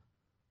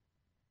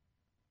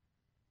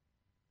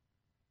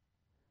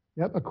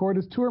 Yep, a chord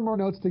is two or more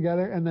notes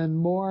together, and then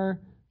more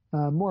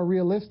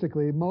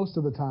realistically, most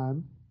of the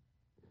time,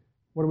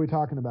 what are we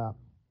talking about?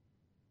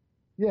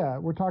 Yeah,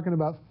 we're talking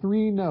about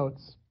 3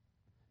 notes,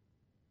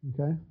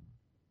 okay?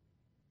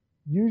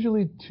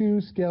 Usually 2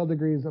 scale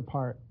degrees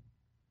apart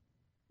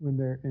when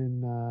they're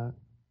in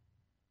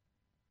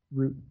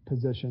root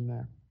position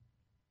there,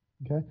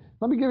 okay?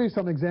 Let me give you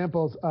some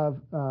examples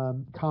of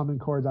common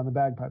chords on the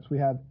bagpipes. We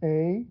have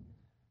A,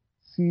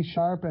 C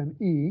sharp, and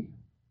E.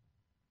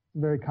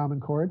 Very common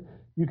chord.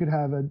 You could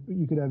have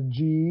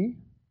G,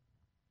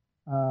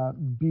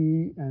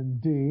 B,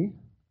 and D.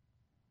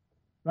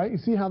 Right? You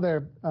see how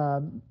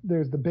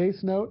there's the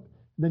bass note,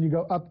 then you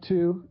go up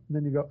 2,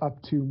 then you go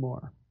up 2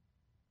 more.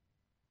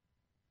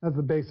 That's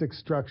the basic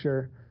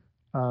structure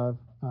of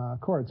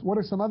chords. What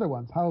are some other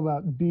ones? How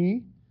about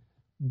B,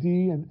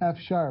 D, and F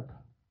sharp?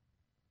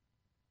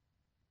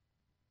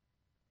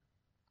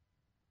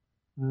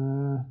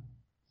 Let's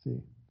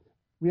see.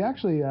 We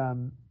actually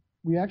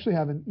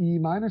have an E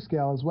minor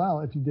scale as well.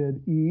 If you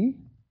did E,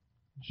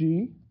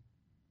 G,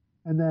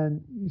 and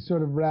then you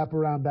sort of wrap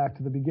around back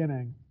to the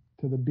beginning,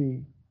 to the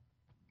B.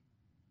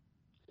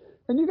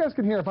 And you guys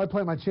can hear if I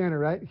play my chanter,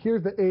 right?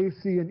 Here's the A,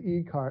 C, and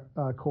E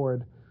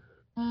chord.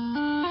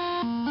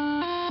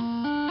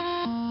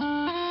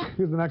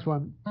 Here's the next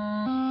one.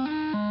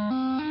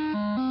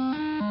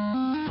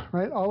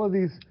 Right? All of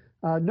these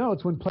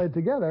notes, when played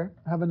together,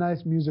 have a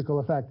nice musical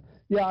effect.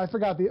 Yeah, I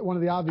forgot one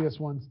of the obvious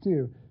ones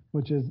too,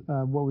 which is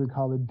what we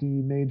call the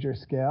D major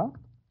scale,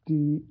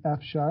 D,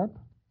 F sharp,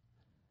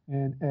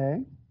 and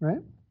A,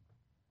 right?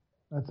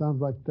 That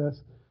sounds like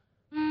this.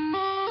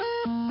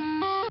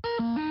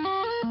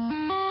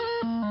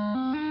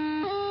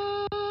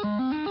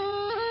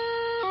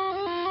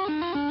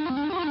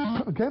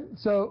 Okay,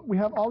 so we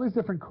have all these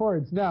different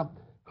chords. Now,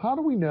 how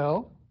do we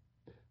know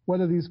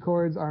whether these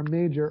chords are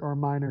major or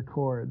minor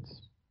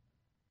chords?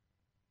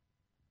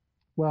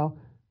 Well,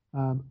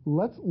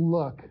 let's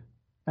look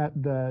at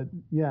John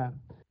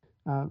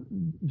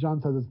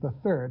says it's the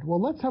third. Well,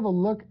 let's have a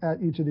look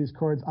at each of these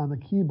chords on the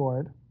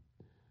keyboard,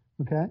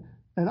 okay?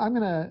 And I'm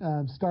going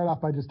to start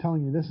off by just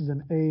telling you this is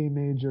an A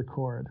major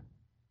chord.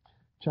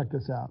 Check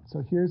this out.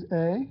 So here's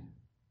A,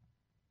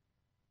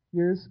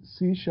 here's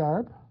C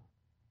sharp,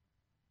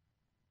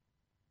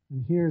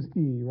 and here's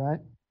E,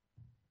 right?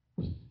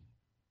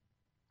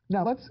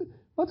 Now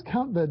let's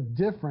count the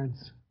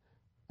difference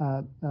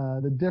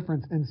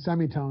in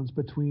semitones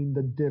between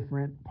the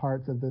different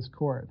parts of this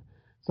chord.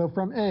 So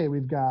from A,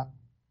 we've got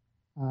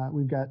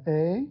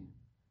A,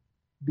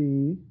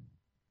 B,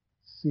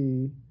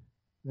 C,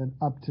 then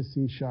up to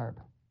C sharp.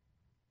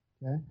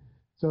 Okay.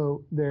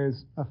 So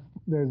there's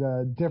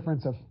a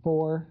difference of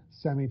 4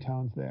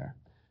 semitones there.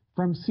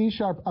 From C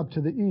sharp up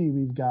to the E,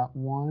 we've got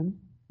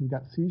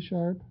C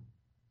sharp,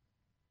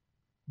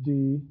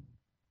 D,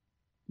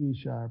 E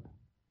sharp,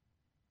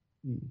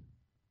 E.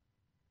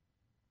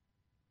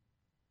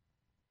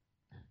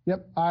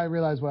 Yep, I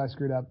realized what I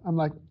screwed up. I'm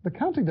like, the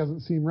counting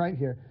doesn't seem right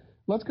here.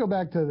 Let's go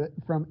back to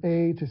from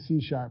A to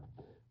C sharp.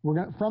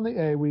 From the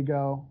A, we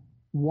go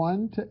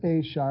 1 to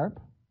A sharp,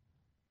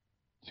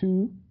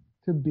 2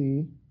 to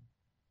B,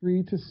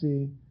 3 to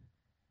C,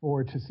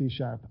 4 to C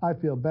sharp. I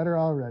feel better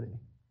already.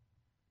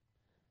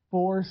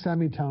 4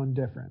 semitone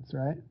difference,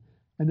 right?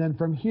 And then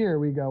from here,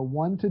 we go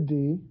 1 to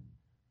D,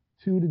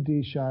 2 to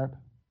D sharp,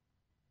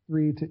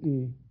 3 to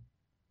E.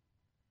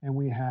 And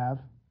we have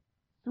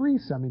 3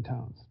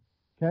 semitones,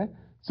 okay?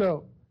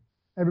 So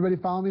everybody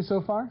follow me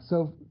so far?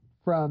 So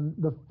from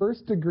the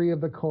first degree of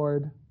the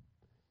chord,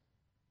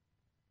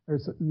 or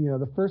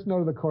the first note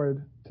of the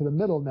chord to the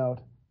middle note,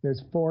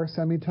 there's 4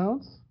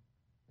 semitones.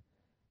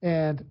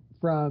 And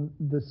from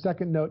the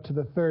second note to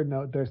the third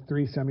note, there's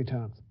 3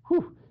 semitones.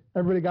 Whew.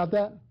 Everybody got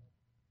that?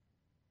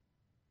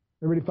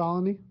 Everybody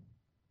following me?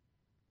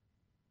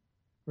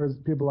 Or is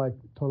people like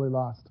totally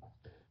lost?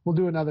 We'll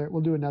do another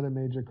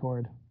major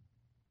chord.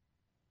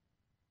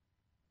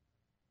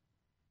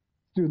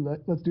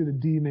 Let's do the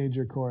D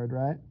major chord,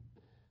 right?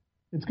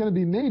 It's going to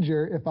be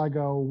major if I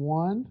go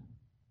 1,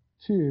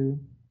 2,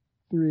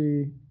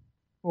 3,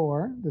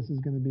 4. This is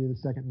going to be the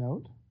second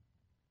note,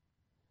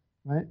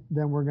 right?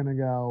 Then we're going to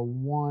go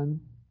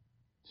 1,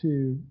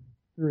 2,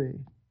 3.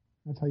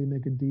 That's how you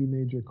make a D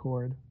major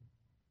chord.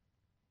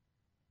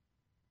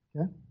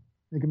 Okay?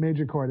 Make a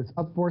major chord. It's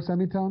up 4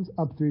 semitones,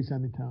 up 3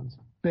 semitones.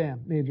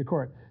 Bam, major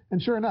chord.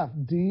 And sure enough,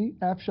 D,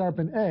 F sharp,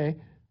 and A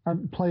are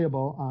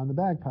playable on the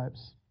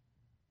bagpipes.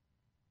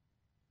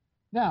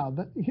 Now,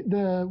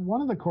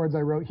 one of the chords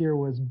I wrote here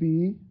was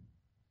B,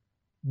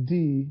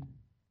 D,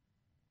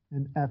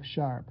 and F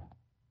sharp.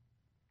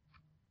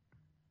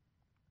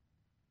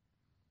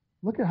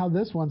 Look at how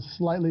this one's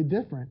slightly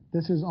different.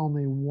 This is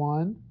only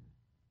 1,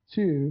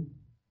 2,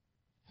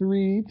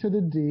 3 to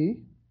the D,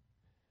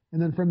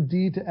 and then from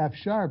D to F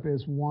sharp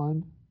is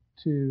 1,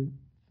 2,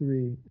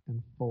 3,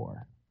 and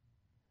 4.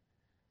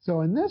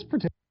 So in this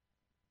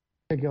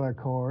particular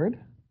chord,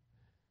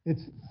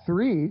 it's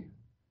 3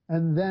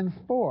 and then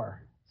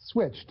 4,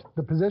 switched.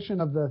 The position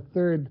of the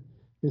third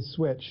is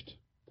switched.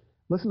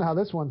 Listen to how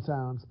this one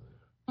sounds.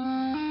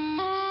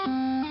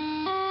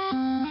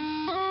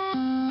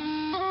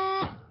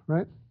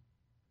 Right?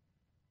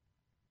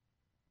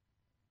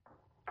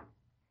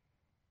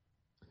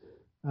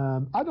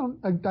 I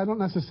don't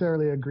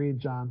necessarily agree,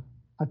 John.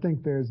 I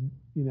think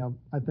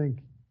I think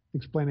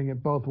explaining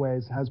it both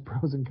ways has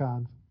pros and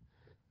cons.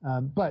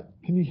 But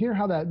can you hear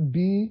how that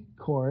B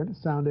chord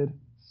sounded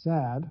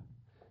sad?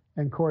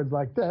 And chords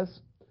like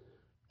this,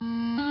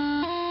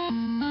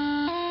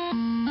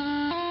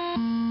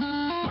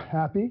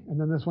 happy, and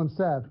then this one's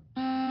sad.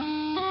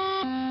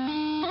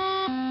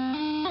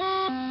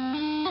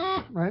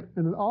 Right?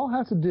 And it all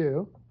has to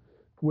do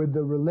with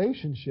the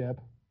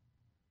relationship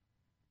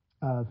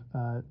of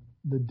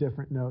the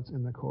different notes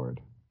in the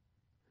chord.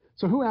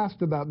 So who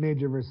asked about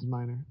major versus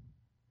minor?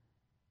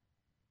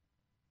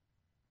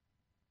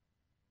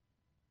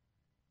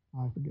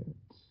 I forget it.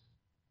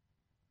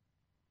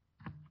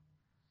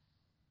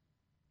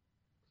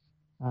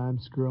 I'm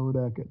scrolling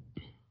back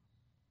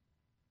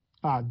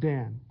at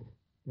Dan.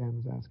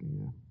 Dan was asking,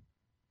 yeah.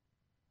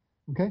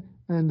 Okay,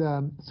 and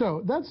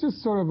so that's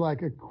just sort of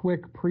like a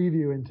quick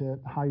preview into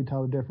how you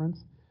tell the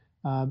difference.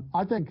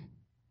 I think,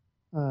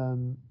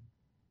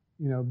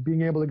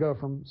 being able to go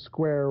from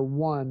square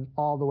one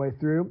all the way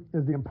through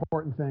is the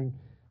important thing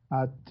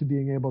to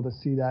being able to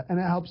see that. And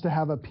it helps to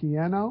have a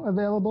piano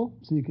available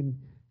so you can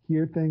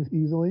hear things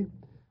easily.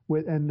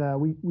 We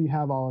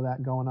have all of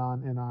that going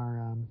on in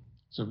our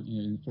So,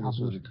 for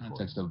sort of the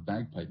context of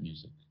bagpipe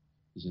music,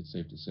 is it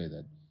safe to say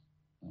that,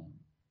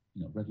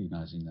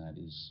 recognizing that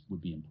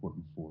would be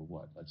important for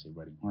what? Let's say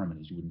writing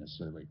harmonies. You wouldn't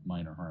necessarily write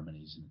minor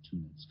harmonies in a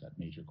tune that's got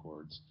major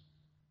chords,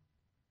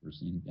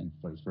 and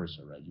vice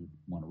versa, right? You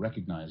want to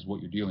recognize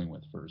what you're dealing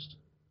with first,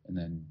 and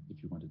then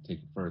if you want to take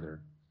it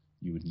further,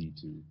 you would need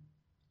to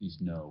at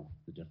least know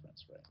the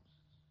difference, right?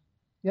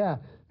 Yeah.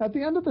 At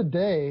the end of the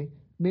day,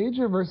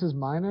 major versus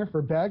minor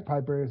for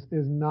bagpipers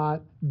is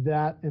not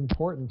that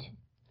important.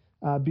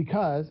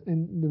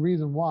 And the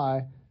reason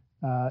why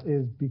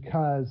is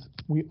because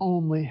we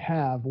only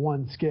have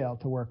one scale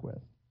to work with.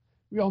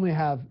 We only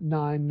have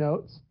 9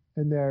 notes,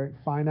 and they're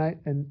finite,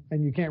 and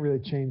you can't really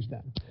change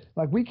them.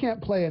 Like we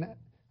can't play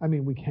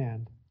we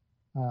can,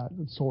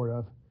 sort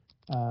of,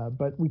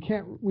 but we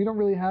don't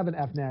really have an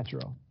F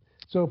natural.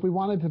 So if we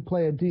wanted to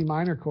play a D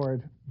minor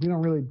chord, we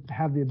don't really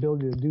have the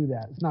ability to do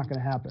that. It's not going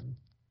to happen.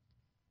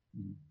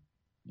 Mm-hmm.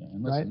 Yeah,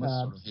 unless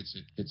sort of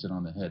hits it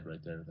on the head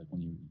right there. Like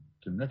when you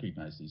can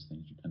recognize these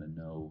things, you kind of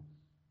know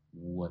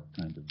what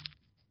kind of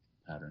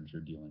patterns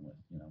you're dealing with.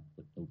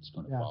 What note's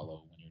going to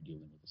follow when you're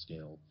dealing with a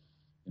scale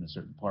in a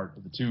certain part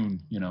of the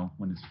tune.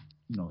 When it's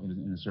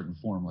in a certain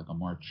form, like a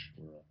march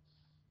or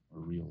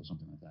or real or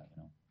something like that,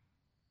 you know.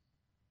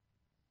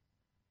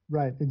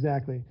 Right,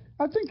 exactly.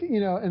 I think,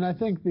 and I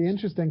think the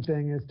interesting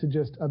thing is to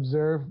just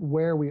observe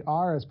where we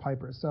are as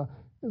pipers. So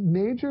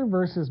major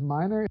versus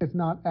minor is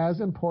not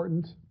as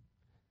important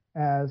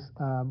as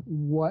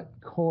what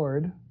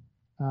chord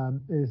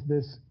is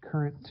this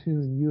current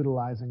tune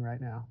utilizing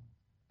right now.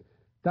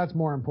 That's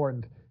more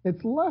important.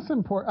 It's less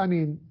important. I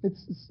mean,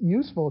 it's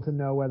useful to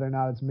know whether or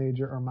not it's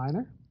major or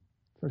minor,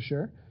 for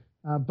sure.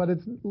 But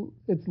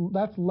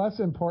that's less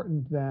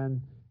important than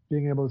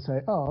being able to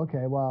say, oh,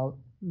 okay, well,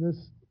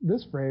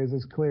 this phrase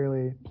is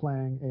clearly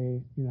playing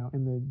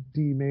in the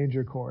D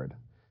major chord.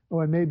 Oh,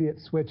 and maybe it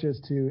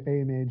switches to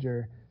A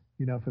major,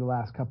 for the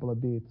last couple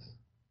of beats.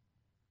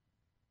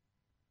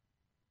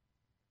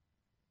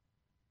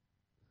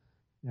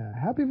 Yeah,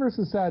 happy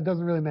versus sad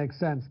doesn't really make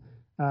sense.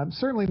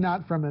 Certainly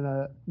not from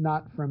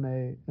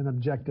an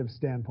objective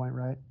standpoint,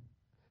 right?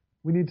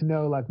 We need to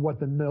know like what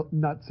the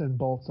nuts and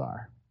bolts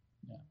are.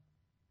 Yeah,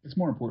 it's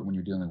more important when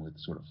you're dealing with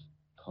sort of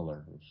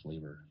color or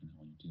flavor.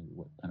 When you deal with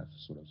what kind of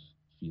sort of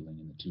feeling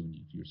in the tune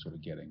you're sort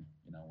of getting.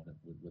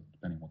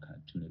 Depending on what kind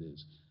of tune it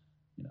is.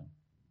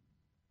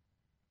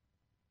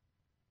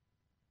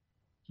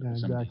 So yeah,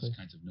 some exactly. of these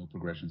kinds of note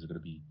progressions are going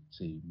to be,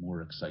 say,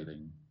 more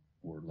exciting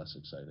or less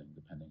exciting,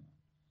 depending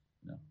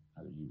on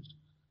how they're used.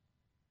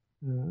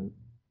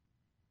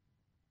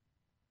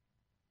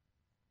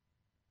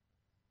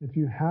 If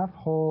you half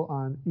hole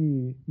on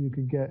E, you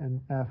could get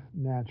an F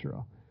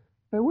natural.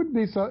 It would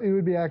be so. It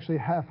would be actually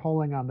half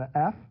holing on the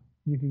F.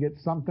 You could get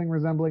something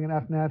resembling an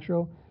F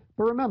natural.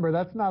 But remember,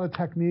 that's not a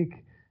technique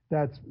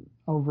that's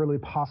overly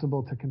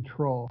possible to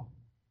control.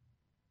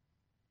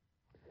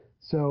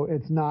 So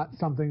it's not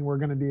something we're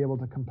going to be able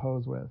to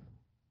compose with.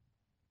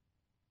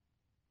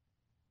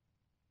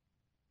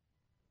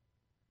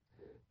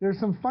 There's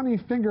some funny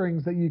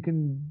fingerings that you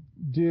can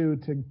do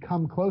to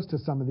come close to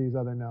some of these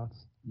other notes,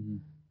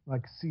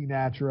 like C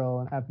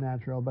natural and F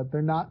natural, but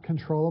they're not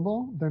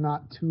controllable. They're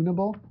not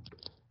tunable.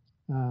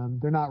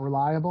 They're not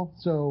reliable.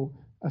 So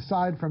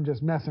aside from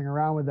just messing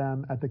around with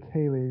them at the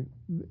Kaylee,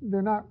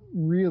 they're not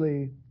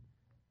really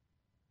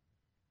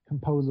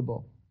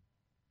composable.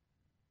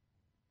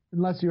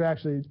 Unless you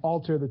actually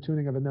alter the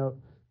tuning of a note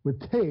with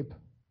tape,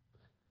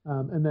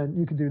 and then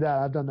you can do that.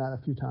 I've done that a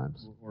few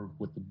times. Or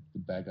what the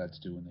bagpites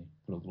do when they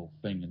put a little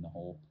thing in the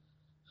hole.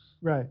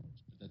 Right.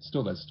 That's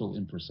still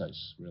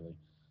imprecise, really.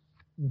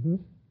 Mm-hmm.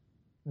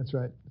 That's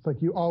right. It's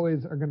like you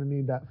always are going to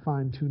need that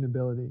fine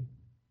tunability,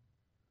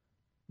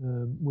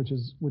 which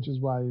is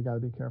why you got to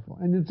be careful.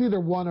 And it's either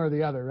one or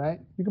the other, right?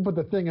 You can put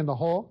the thing in the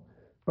hole,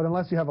 but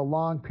unless you have a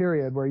long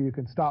period where you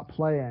can stop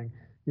playing,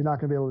 you're not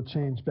going to be able to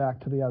change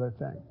back to the other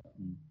thing.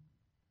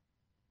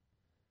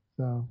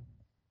 So,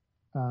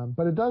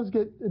 but it does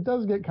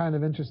get kind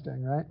of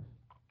interesting, right?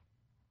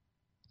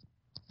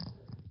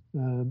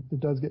 It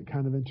does get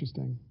kind of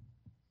interesting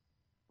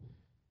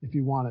if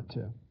you want it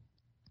to.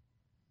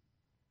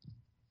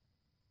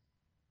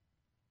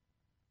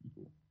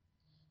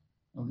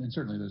 Well, and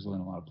certainly there's been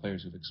a lot of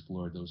players who've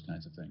explored those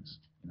kinds of things,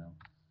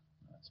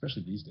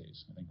 especially these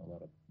days. I think a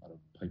lot of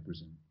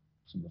pipers and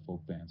some of the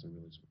folk bands are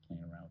really sort of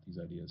playing around with these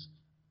ideas,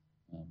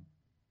 sort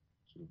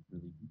of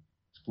really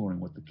exploring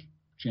what the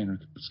genre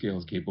scale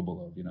is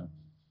capable of,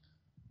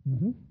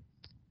 Mm-hmm.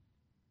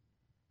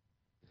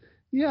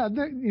 Yeah,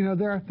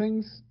 there are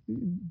things,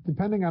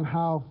 depending on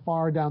how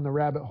far down the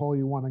rabbit hole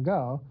you want to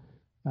go,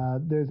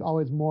 there's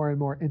always more and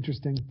more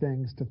interesting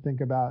things to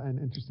think about and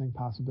interesting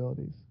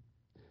possibilities.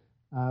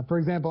 For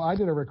example, I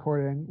did a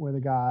recording with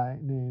a guy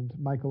named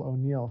Michael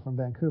O'Neill from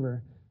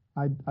Vancouver.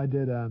 I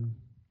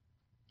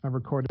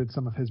recorded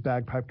some of his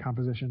bagpipe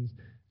compositions,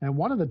 and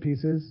one of the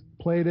pieces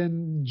played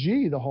in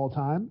G the whole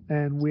time,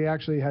 and we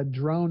actually had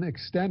drone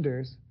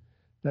extenders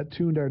that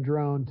tuned our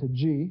drone to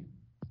G,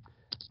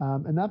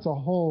 and that's a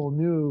whole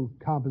new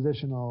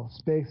compositional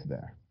space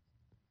there,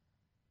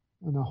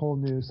 and a whole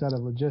new set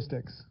of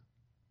logistics.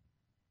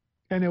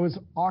 And it was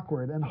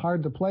awkward and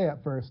hard to play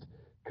at first,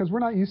 because we're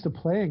not used to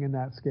playing in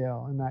that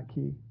scale, in that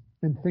key,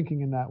 and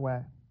thinking in that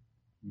way.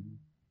 Mm-hmm.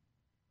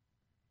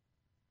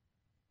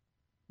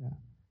 Yeah.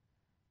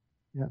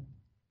 Yeah.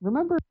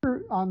 Remember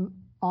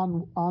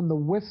on the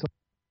whistle,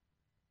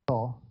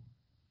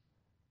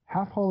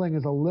 half holing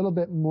is a little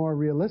bit more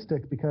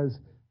realistic because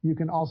you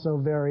can also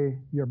vary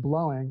your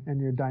blowing and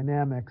your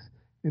dynamics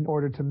in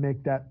order to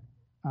make that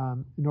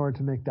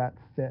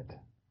fit.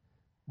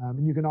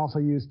 And you can also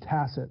use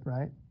tacit,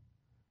 right?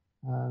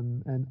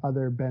 And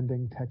other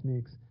bending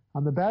techniques.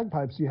 On the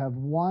bagpipes, you have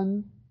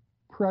one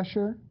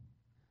pressure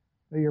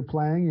that you're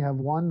playing, you have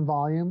one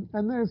volume,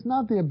 and there's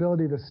not the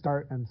ability to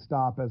start and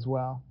stop as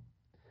well.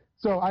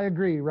 So I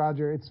agree,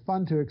 Roger, it's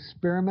fun to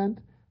experiment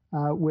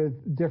with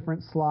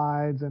different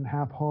slides and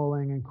half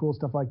holing and cool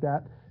stuff like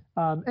that.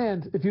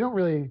 And if you don't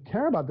really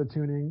care about the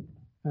tuning,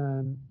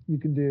 you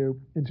can do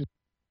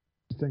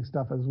interesting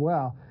stuff as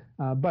well,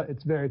 but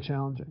it's very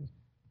challenging.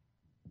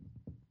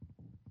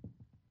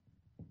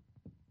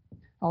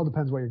 All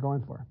depends what you're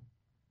going for.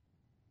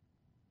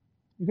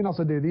 You can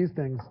also do these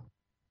things.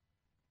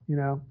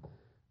 You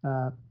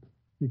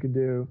can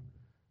do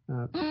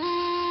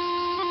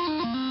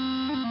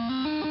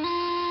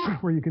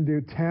where you can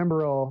do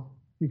timbral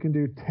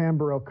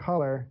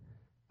color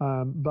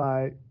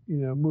by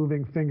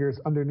moving fingers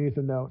underneath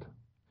a note.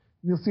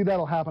 You'll see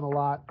that'll happen a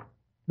lot.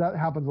 That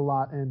happens a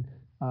lot in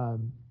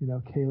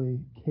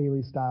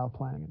Kaylee style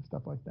playing and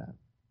stuff like that.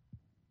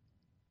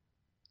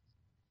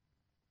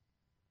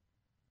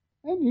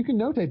 And you can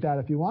notate that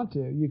if you want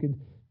to. You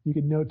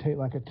could notate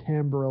like a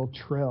timbral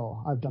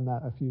trill. I've done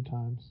that a few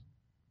times.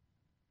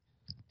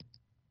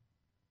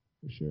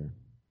 For sure.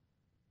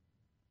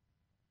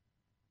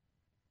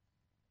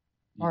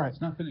 Yeah, all right. It's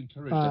not been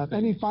encouraged.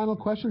 Any final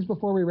questions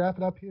before we wrap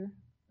it up here?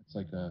 It's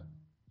like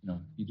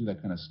you do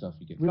that kind of stuff,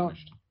 you get We don't.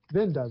 punished.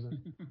 Vin doesn't.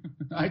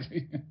 I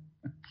do.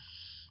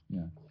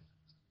 Yeah.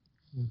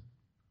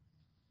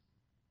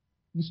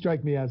 You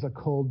strike me as a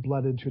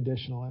cold-blooded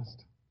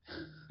traditionalist.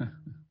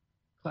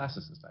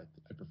 Classicist. I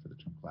prefer the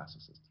term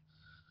classicist.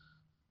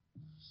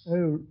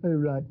 Oh,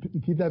 right.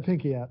 Keep that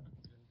pinky out.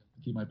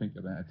 Keep my pinky.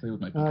 I play with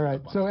my pinky. All right.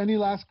 So any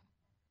last?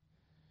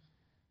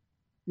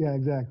 Yeah,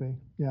 exactly.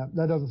 Yeah,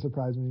 that doesn't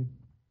surprise me.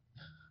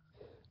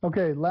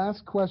 Okay,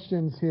 last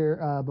questions here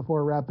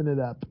before wrapping it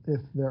up,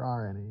 if there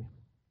are any.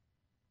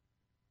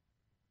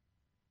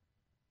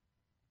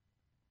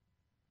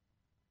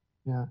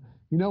 Yeah.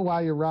 You know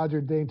why you're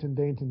Roger Dainton,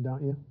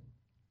 don't you?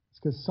 It's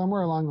because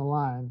somewhere along the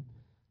line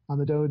on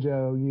the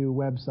Dojo U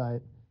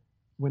website,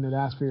 when it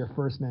asked for your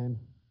first name,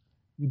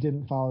 you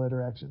didn't follow the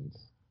directions.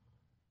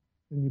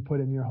 And you put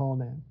in your whole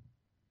name.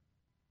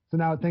 So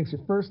now it thinks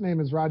your first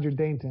name is Roger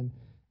Dainton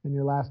and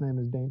your last name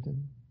is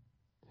Dainton.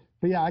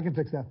 But yeah, I can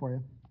fix that for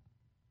you.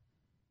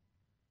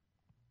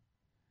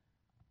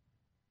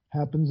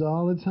 Happens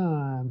all the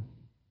time.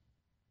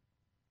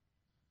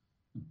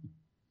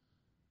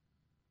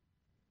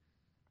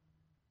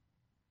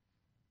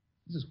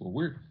 This is cool.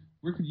 Where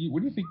could you?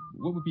 What do you think?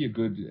 What would be a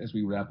good, as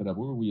we wrap it up?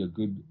 Where would be a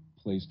good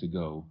place to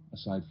go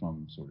aside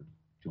from sort of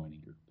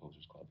joining your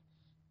composers club,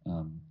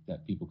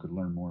 that people could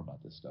learn more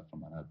about this stuff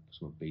from a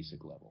sort of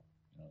basic level?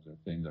 Is there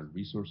things, are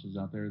resources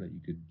out there that you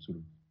could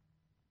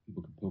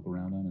people could poke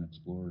around on and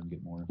explore and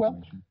get more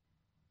information? Well,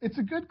 it's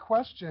a good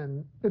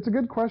question.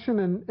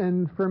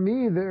 And for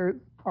me, there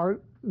are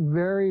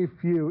very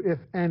few, if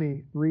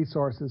any,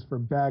 resources for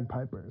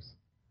bagpipers.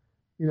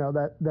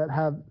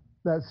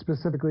 That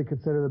specifically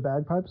consider the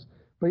bagpipes.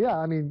 But yeah,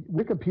 I mean,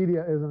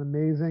 Wikipedia is an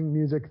amazing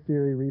music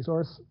theory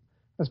resource,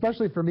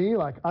 especially for me.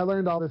 Like, I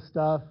learned all this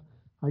stuff,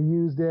 I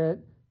used it,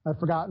 I've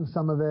forgotten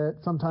some of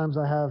it. Sometimes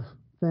I have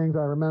things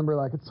I remember,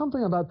 like it's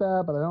something about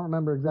that, but I don't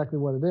remember exactly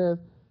what it is.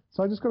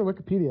 So I just go to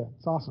Wikipedia.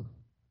 It's awesome.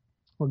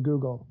 Or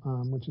Google,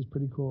 which is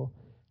pretty cool.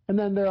 And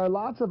then there are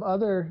lots of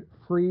other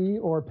free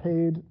or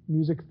paid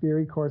music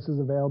theory courses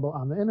available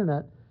on the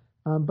internet,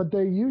 but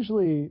they're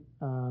usually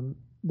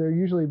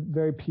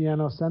very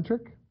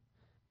piano-centric,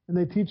 and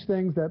they teach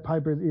things that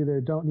pipers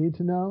either don't need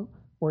to know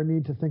or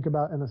need to think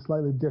about in a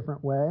slightly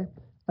different way.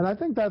 And I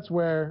think that's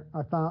where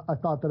I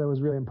thought that it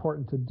was really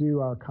important to do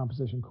our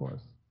composition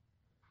course.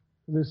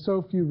 There's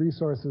so few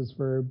resources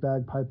for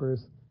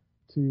bagpipers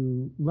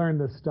to learn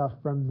this stuff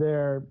from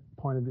their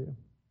point of view.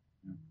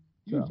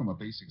 Yeah. Even from a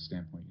basic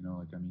standpoint,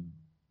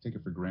 take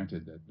it for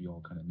granted that we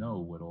all kind of know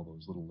what all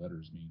those little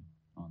letters mean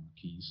on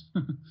the keys.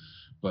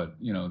 But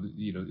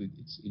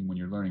it's when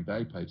you're learning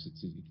bagpipes, it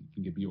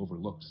can be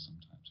overlooked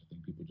sometimes. I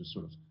think people just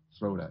sort of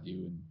throw it at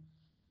you and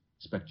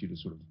expect you to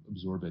sort of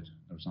absorb it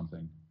or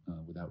something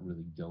without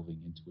really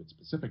delving into it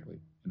specifically.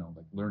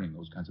 Like learning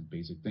those kinds of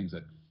basic things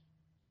that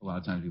a lot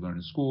of times you learn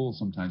in school,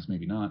 sometimes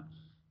maybe not.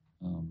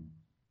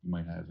 You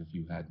might have, if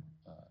you had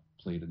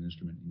played an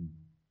instrument in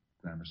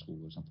grammar school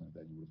or something like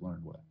that, you would have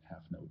learned what a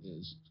half note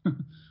is.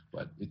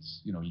 But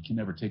it's, you can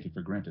never take it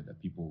for granted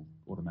that people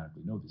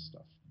automatically know this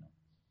stuff,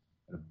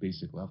 at a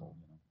basic level.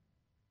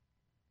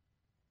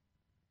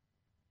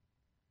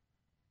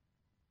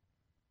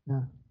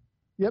 Yeah.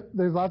 Yep,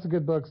 there's lots of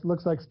good books.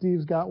 Looks like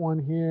Steve's got one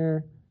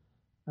here.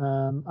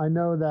 I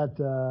know that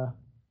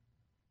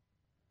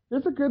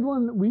there's a good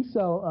one. We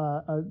sell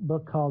a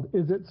book called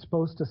Is It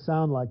Supposed to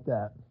Sound Like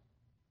That?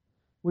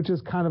 Which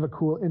is kind of a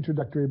cool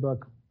introductory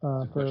book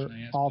for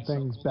all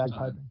things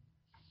bagpiping.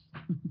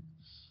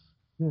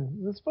 Yeah,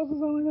 is it supposed to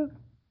sound like that?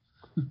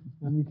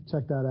 And you can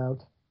check that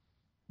out.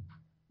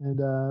 And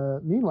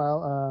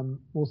meanwhile,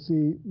 we'll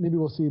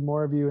see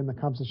more of you in the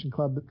composition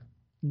club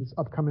this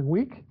upcoming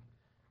week.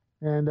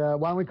 And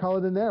why don't we call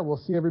it in there? We'll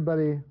see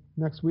everybody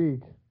next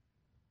week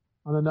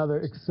on another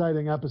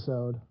exciting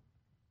episode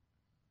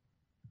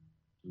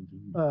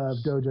of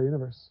Dojo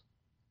Universe.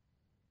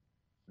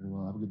 Very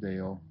well. Have a good day,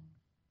 all.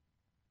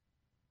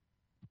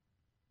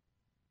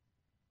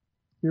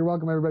 You're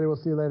welcome, everybody. We'll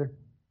see you later.